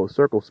around a circle,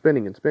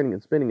 spinning and spinning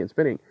and spinning and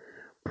spinning.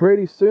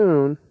 Pretty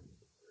soon,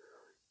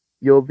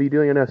 you'll be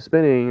doing enough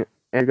spinning,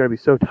 and you're going to be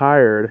so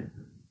tired.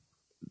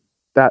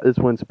 That is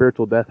when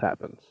spiritual death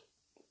happens.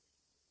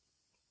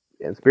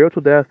 And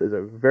spiritual death is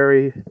a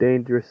very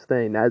dangerous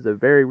thing. That is a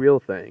very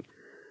real thing.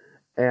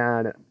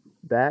 And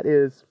that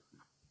is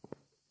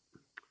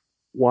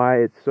why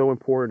it's so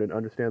important to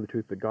understand the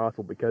truth of the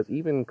gospel, because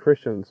even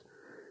Christians,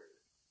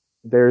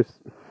 there's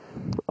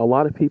a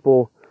lot of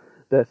people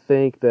that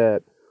think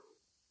that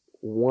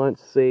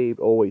once saved,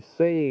 always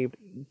saved.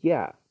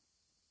 Yeah,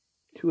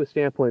 to a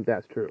standpoint,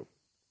 that's true.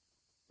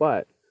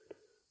 But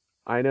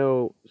I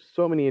know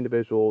so many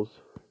individuals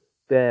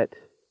that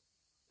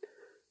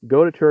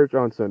go to church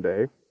on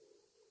Sunday,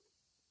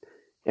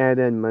 and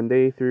then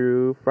Monday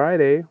through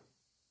Friday,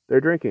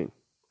 they're drinking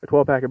a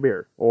 12-pack of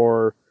beer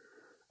or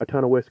a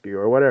ton of whiskey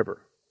or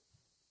whatever.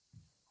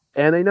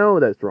 And they know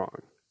that's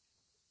wrong.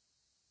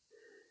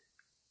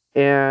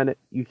 And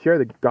you share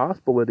the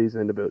gospel with these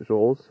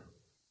individuals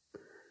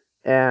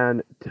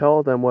and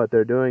tell them what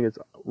they're doing is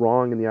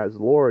wrong in the eyes of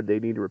the Lord. They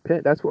need to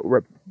repent. That's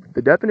what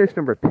the definition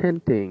of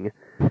repenting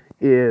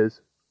is.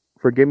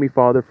 Forgive me,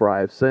 Father, for I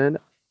have sinned.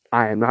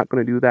 I am not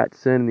going to do that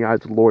sin in the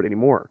eyes of the Lord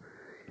anymore.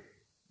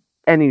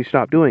 And you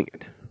stop doing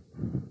it.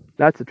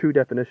 That's the true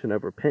definition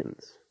of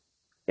repentance.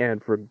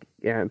 And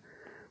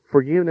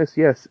forgiveness,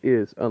 yes,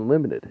 is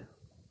unlimited.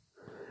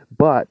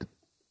 But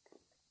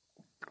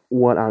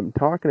what I'm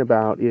talking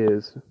about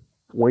is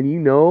when you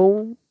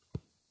know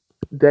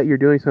that you're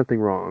doing something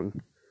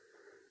wrong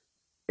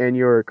and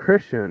you're a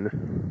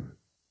Christian,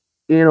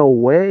 in a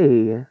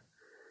way,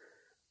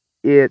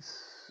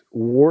 it's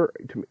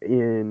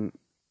in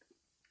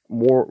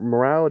more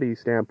morality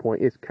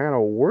standpoint, it's kind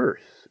of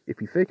worse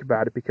if you think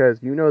about it, because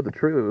you know the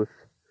truth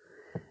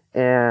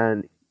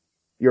and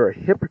you're a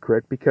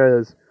hypocrite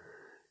because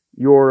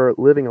you're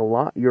living a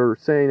lot. You're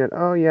saying that,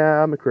 oh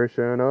yeah, I'm a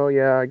Christian. Oh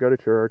yeah, I go to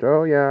church.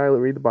 Oh yeah, I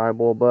read the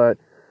Bible, but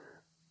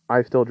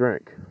I still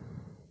drink.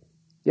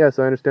 Yes,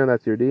 I understand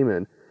that's your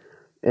demon,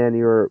 and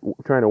you're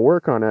trying to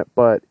work on it,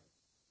 but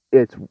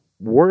it's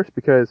worse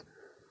because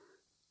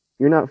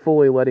you're not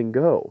fully letting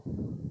go.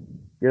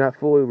 You're not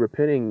fully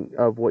repenting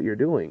of what you're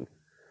doing,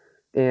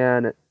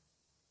 and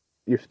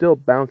you're still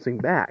bouncing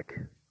back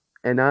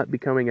and not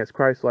becoming as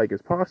Christ-like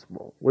as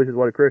possible, which is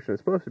what a Christian is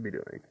supposed to be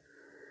doing.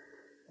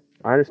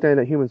 I understand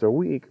that humans are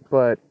weak,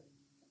 but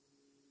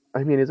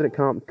I mean, isn't it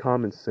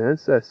common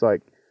sense that's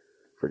like,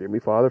 forgive me,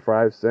 Father, for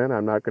I have sinned.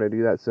 I'm not going to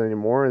do that sin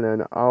anymore, and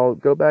then I'll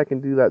go back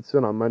and do that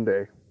sin on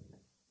Monday.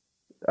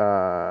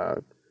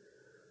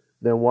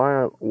 Then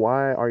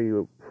why are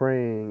you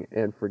praying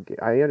and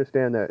forget? I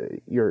understand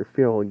that you're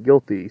feeling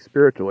guilty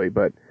spiritually,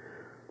 but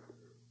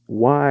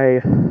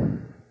why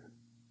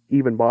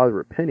even bother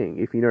repenting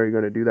if you know you're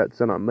going to do that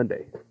sin on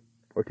Monday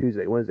or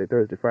Tuesday, Wednesday,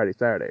 Thursday, Friday,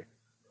 Saturday?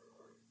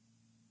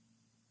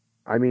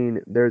 I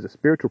mean, there's a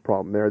spiritual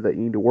problem there that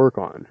you need to work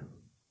on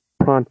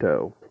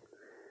pronto.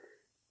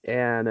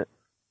 And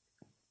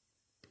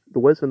the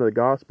wisdom of the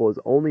gospel is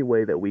the only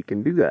way that we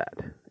can do that,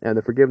 and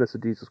the forgiveness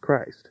of Jesus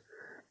Christ,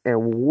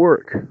 and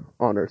work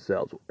on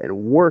ourselves and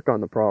work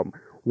on the problem.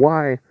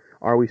 Why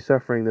are we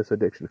suffering this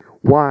addiction?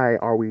 Why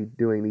are we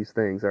doing these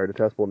things that are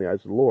detestable in the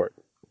eyes of the Lord?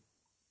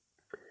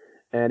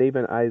 And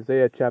even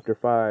Isaiah chapter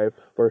 5,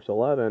 verse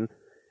 11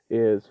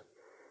 is,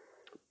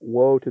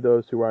 woe to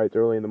those who rise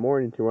early in the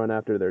morning to run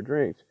after their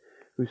drinks,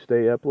 who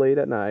stay up late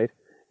at night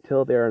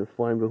till they are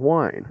inflamed with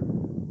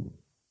wine.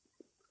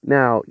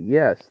 Now,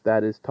 yes,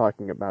 that is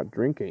talking about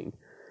drinking,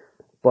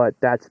 but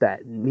that's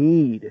that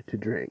need to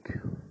drink.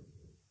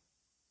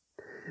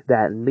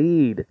 That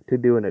need to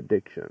do an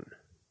addiction.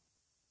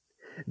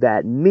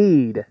 That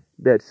need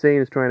that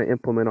Satan is trying to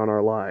implement on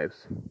our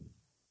lives.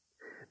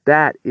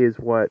 That is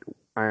what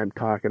I am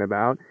talking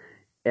about.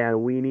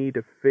 And we need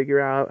to figure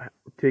out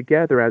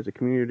together as a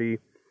community,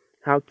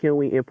 how can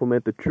we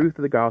implement the truth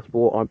of the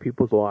gospel on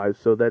people's lives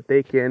so that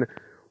they can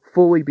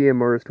fully be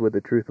immersed with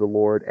the truth of the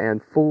Lord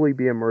and fully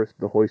be immersed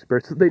in the Holy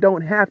Spirit, so they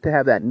don't have to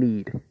have that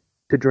need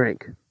to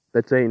drink.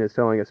 that Satan is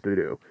telling us to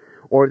do,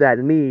 or that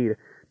need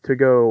to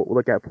go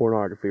look at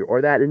pornography,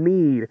 or that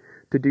need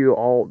to do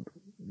all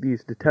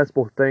these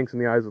detestable things in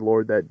the eyes of the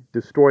Lord that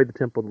destroy the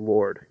temple of the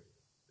Lord.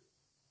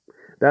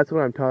 That's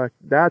what I'm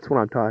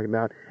talking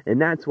about,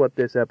 and that's what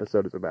this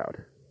episode is about.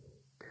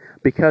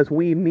 Because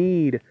we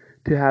need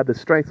to have the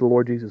strength of the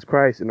Lord Jesus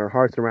Christ in our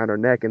hearts, around our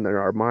neck, and in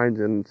our minds,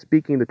 and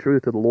speaking the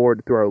truth of the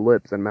Lord through our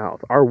lips and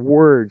mouth. Our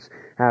words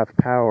have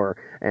power,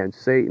 and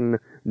Satan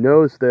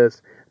knows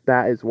this.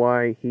 That is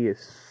why he is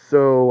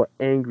so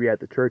angry at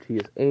the church. He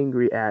is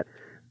angry at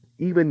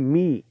even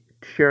me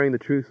sharing the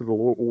truth of the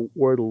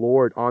word of the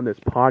Lord on this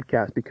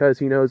podcast, because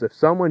he knows if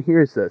someone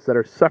hears this that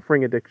are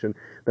suffering addiction,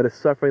 that is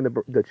suffering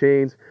the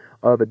chains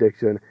of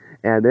addiction,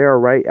 and they are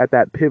right at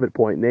that pivot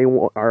point, and they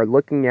are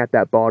looking at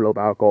that bottle of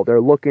alcohol, they're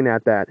looking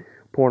at that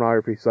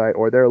pornography site,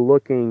 or they're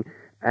looking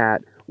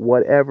at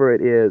whatever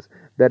it is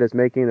that is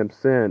making them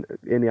sin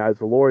in the eyes of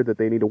the Lord that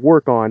they need to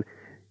work on.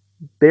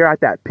 They're at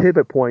that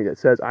pivot point that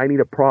says, I need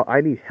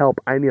help,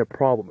 I need a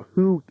problem.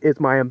 Who is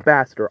my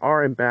ambassador?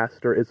 Our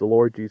ambassador is the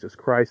Lord Jesus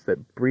Christ,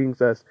 that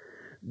brings us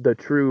the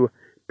true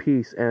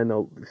peace and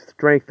the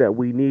strength that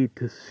we need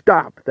to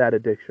stop that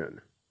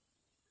addiction.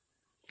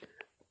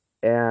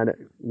 And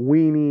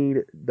we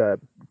need the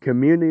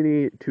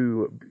community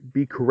to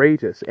be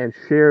courageous and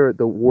share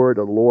the word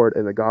of the Lord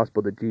and the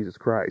gospel of Jesus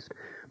Christ,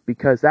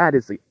 because that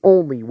is the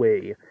only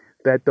way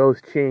that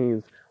those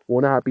chains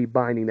will not be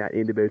binding that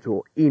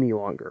individual any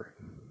longer.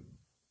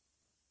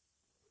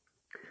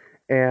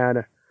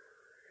 And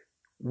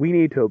we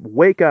need to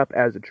wake up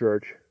as a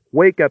church,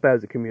 wake up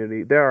as a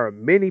community. There are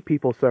many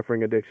people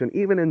suffering addiction,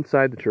 even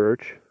inside the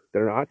church.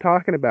 They're not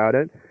talking about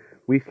it.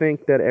 We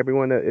think that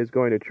everyone that is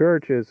going to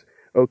church is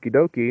okie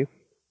dokie.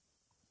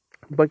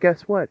 But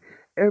guess what?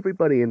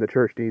 Everybody in the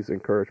church needs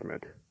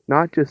encouragement.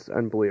 Not just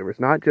unbelievers,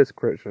 not just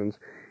Christians.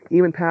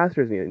 Even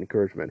pastors need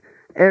encouragement.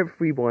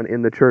 Everyone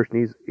in the church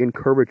needs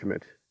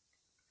encouragement.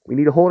 We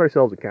need to hold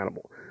ourselves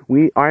accountable.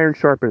 Iron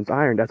sharpens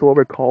iron. That's what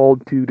we're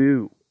called to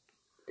do.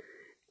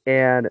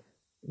 And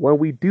when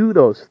we do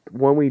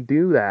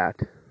that,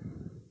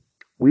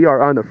 we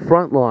are on the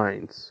front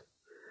lines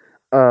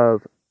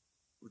of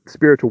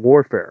spiritual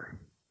warfare.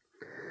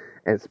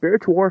 And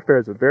spiritual warfare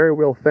is a very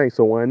real thing.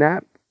 So when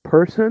that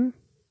person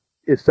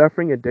is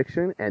suffering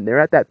addiction and they're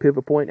at that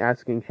pivot point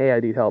asking, hey,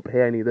 I need help.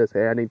 Hey, I need this.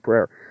 Hey, I need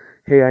prayer.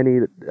 Hey, I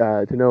need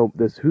to know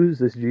this. Who's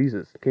this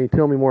Jesus? Can you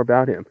tell me more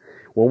about him?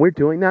 When we're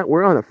doing that,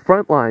 we're on the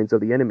front lines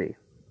of the enemy.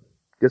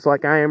 Just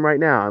like I am right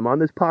now. I'm on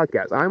this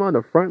podcast. I'm on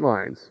the front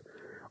lines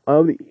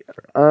of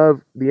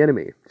the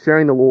enemy,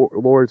 sharing the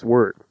Lord's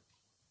word.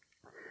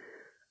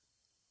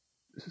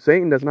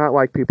 Satan does not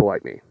like people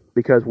like me,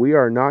 because we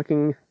are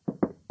knocking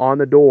on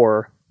the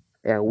door,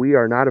 and we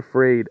are not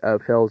afraid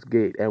of hell's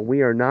gate, and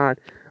we are not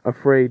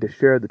afraid to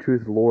share the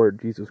truth of the Lord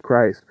Jesus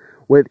Christ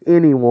with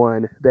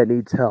anyone that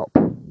needs help,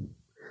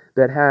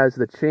 that has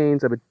the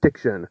chains of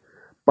addiction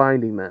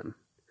binding them.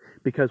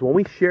 Because when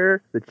we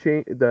share the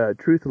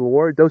truth of the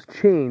Lord, those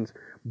chains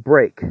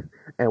break,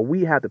 and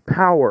we have the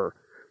power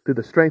through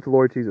the strength of the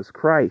Lord Jesus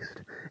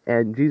Christ,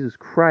 and Jesus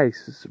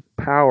Christ's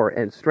power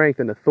and strength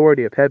and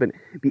authority of heaven.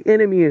 The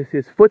enemy is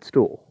his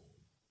footstool,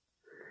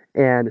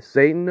 and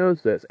Satan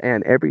knows this.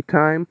 And every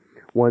time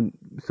when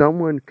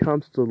someone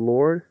comes to the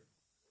Lord,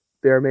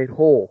 they are made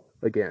whole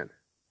again.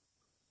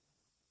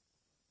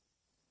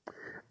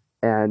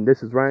 And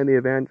this is Ryan the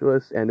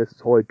Evangelist, and this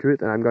is Holy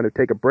Truth, and I'm going to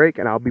take a break,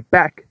 and I'll be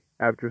back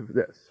after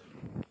this.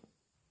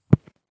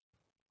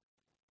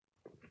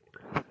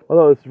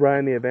 Hello, this is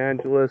Ryan the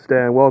Evangelist,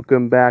 and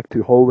welcome back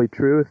to Holy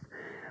Truth.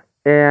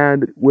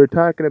 And we're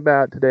talking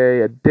about today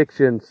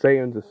addiction,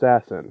 Satan's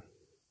assassin.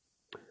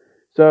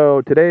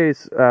 So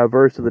today's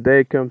verse of the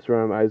day comes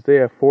from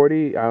Isaiah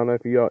 40. I don't know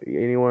if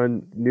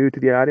anyone new to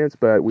the audience,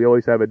 but we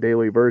always have a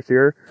daily verse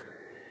here.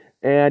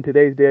 And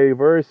today's daily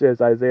verse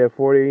is Isaiah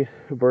 40,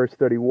 verse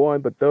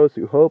 31. But those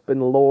who hope in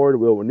the Lord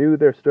will renew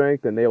their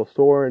strength, and they will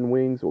soar in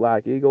wings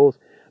like eagles.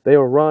 They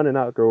will run and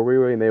not grow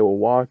weary, and they will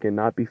walk and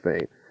not be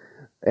faint.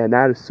 And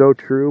that is so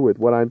true with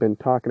what I've been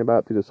talking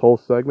about through this whole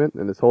segment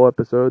and this whole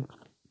episode.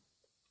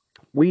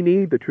 We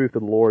need the truth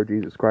of the Lord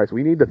Jesus Christ.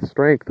 We need the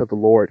strength of the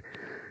Lord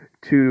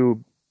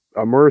to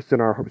immerse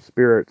in our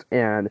spirits,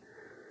 and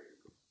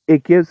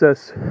it gives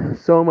us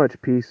so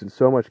much peace and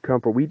so much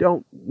comfort. We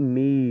don't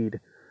need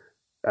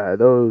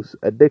those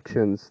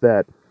addictions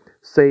that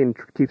Satan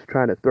keeps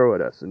trying to throw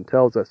at us and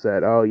tells us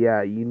that, oh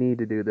yeah, you need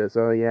to do this.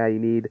 Oh yeah, you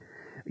need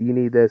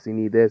this, you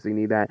need this, you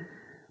need that.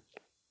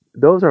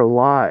 Those are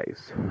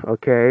lies,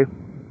 okay?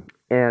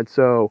 And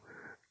so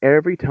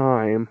every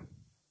time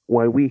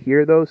when we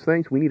hear those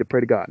things, we need to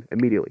pray to God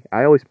immediately.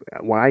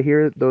 When I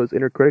hear those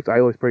inner critics, I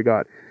always pray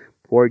God,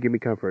 Lord, give me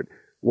comfort.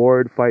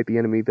 Lord, fight the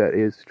enemy that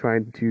is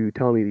trying to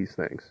tell me these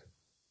things.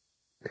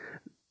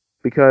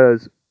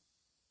 Because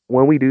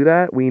when we do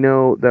that, we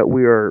know that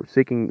we are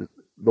seeking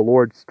the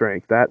Lord's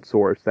strength, that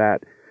source,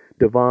 that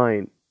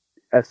divine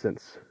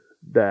essence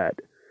that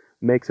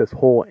makes us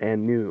whole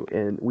and new.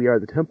 And we are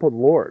the temple of the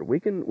Lord. We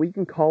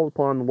can call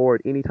upon the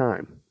Lord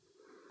anytime.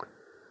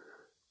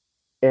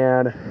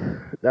 And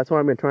that's what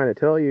I've been trying to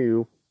tell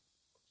you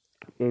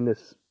in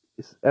this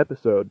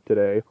episode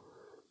today,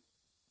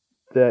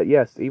 that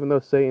yes, even though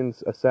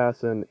Satan's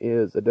assassin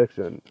is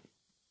addiction,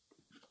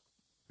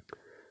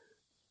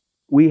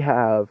 we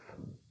have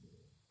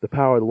the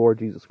power of the Lord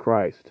Jesus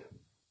Christ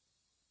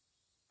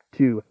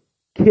to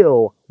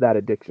kill that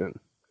addiction,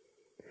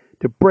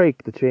 to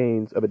break the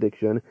chains of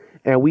addiction,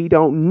 and we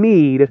don't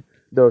need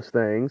those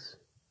things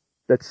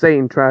that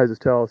Satan tries to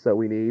tell us that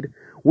we need.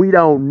 We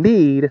don't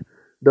need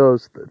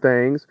those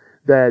things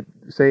that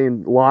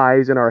Satan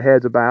lies in our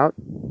heads about,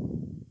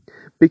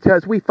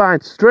 because we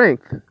find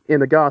strength in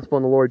the gospel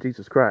and the Lord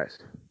Jesus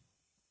Christ.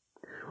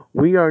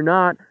 We are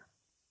not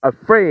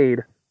afraid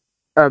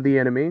of the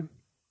enemy.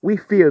 We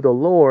fear the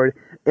Lord,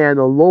 and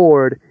the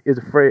Lord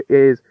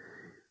is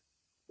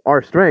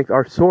our strength,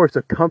 our source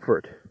of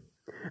comfort.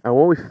 And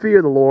when we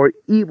fear the Lord,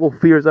 evil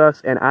fears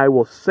us, and I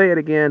will say it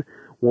again,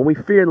 when we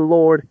fear the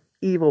Lord,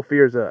 evil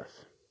fears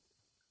us.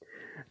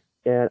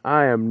 And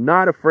I am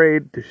not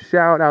afraid to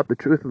shout out the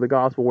truth of the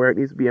gospel where it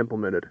needs to be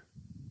implemented.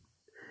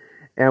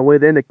 And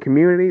within the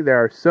community, there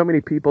are so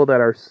many people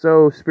that are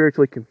so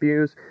spiritually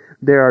confused.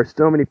 There are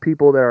so many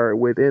people that are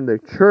within the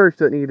church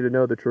that need to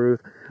know the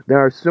truth. There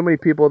are so many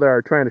people that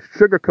are trying to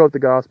sugarcoat the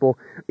gospel.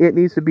 It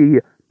needs to be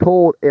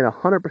told in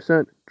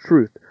 100%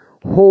 truth.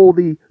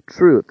 Holy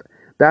truth.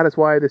 That is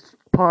why this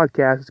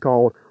podcast is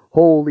called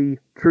Holy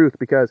Truth,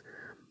 because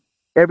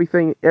every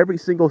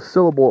single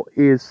syllable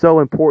is so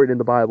important in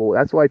the Bible.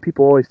 That's why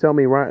people always tell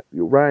me,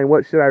 Ryan,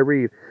 what should I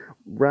read?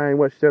 Ryan,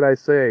 what should I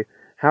say?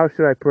 How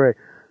should I pray?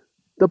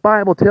 The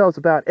Bible tells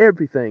about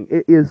everything.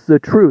 It is the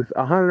truth,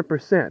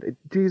 100%.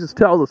 Jesus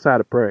tells us how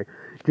to pray.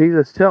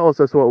 Jesus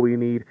tells us what we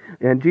need,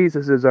 and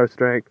Jesus is our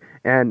strength.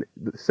 And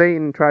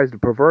Satan tries to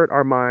pervert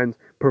our minds,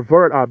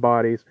 pervert our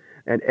bodies,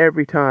 and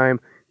every time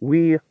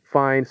we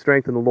find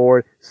strength in the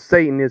Lord,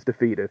 Satan is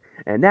defeated.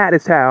 And that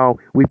is how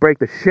we break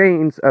the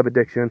chains of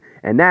addiction,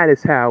 and that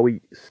is how we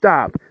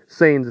stop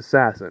Satan's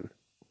assassin,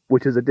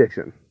 which is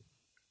addiction.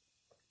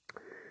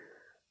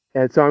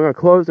 And so I'm going to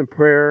close in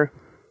prayer.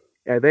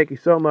 And thank you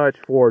so much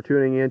for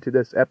tuning in to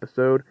this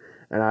episode.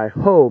 And I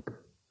hope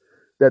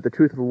that the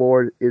truth of the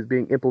Lord is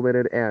being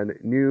implemented and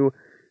new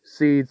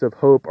seeds of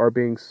hope are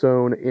being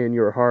sown in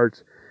your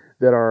hearts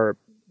that are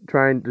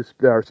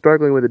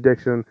struggling with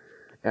addiction.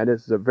 And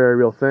this is a very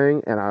real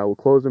thing. And I will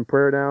close in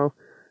prayer now.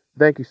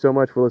 Thank you so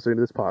much for listening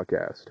to this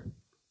podcast.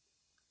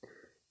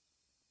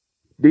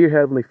 Dear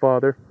Heavenly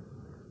Father,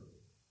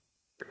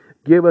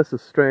 give us the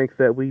strength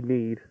that we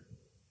need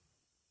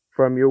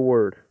from your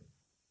word,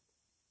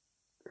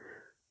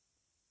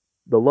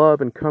 the love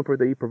and comfort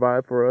that you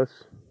provide for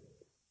us,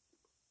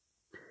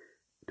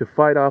 to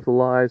fight off the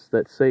lies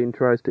that Satan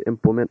tries to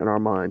implement in our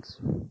minds.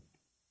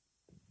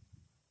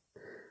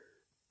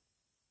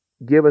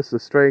 Give us the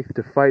strength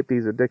to fight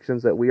these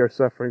addictions that we are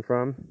suffering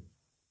from.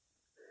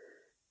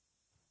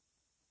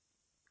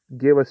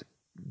 Give us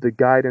the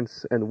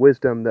guidance and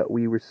wisdom that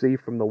we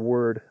receive from the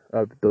word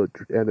and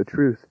the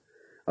truth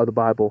of the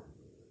Bible.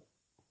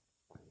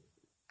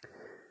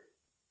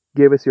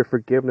 Give us your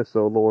forgiveness,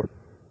 O Lord,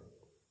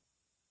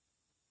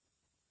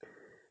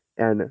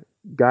 and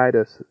guide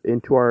us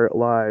into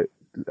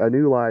a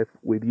new life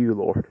with you,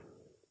 Lord.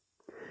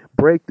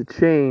 Break the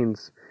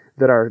chains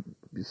that are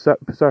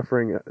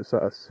suffering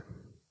us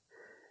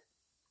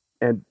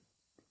and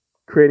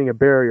creating a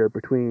barrier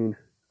between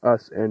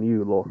us and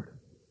you, Lord.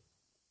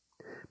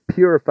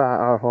 Purify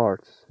our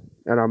hearts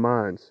and our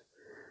minds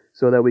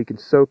so that we can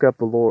soak up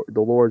the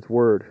Lord's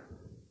word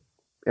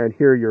and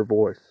hear your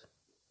voice.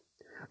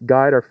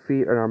 Guide our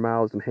feet and our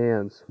mouths and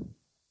hands.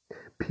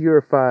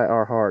 Purify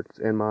our hearts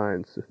and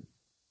minds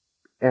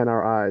and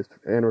our eyes,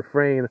 and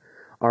refrain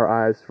our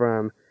eyes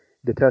from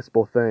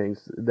detestable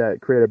things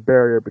that create a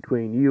barrier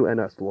between you and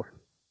us, Lord.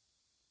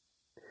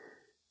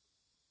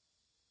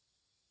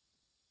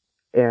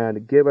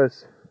 And give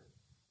us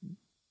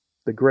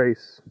the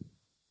grace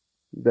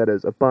that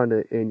is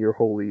abundant in your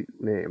holy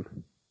name.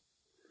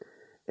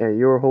 In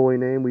your holy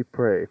name we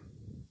pray.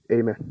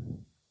 Amen.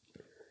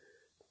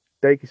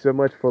 Thank you so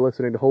much for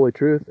listening to Holy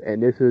Truth,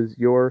 and this is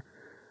your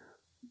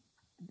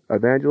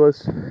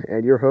evangelist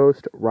and your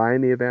host,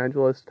 Ryan the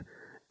Evangelist,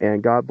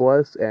 and God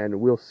bless, and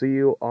we'll see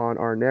you on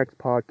our next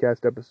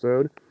podcast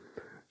episode,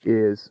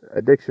 is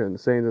Addiction,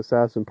 Satan's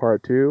Assassin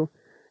Part 2,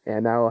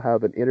 and I will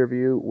have an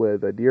interview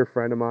with a dear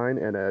friend of mine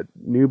and a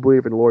new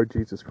believer in the Lord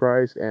Jesus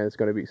Christ, and it's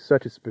going to be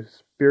such a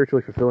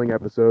spiritually fulfilling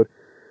episode.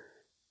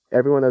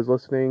 Everyone that's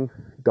listening,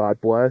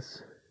 God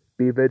bless,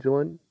 be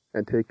vigilant,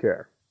 and take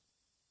care.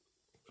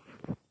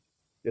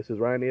 This is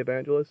Ryan the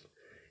Evangelist,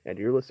 and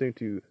you're listening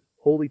to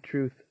Holy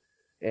Truth,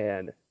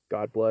 and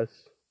God bless,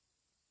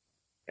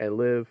 and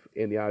live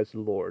in the eyes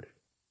of the Lord.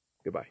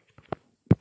 Goodbye.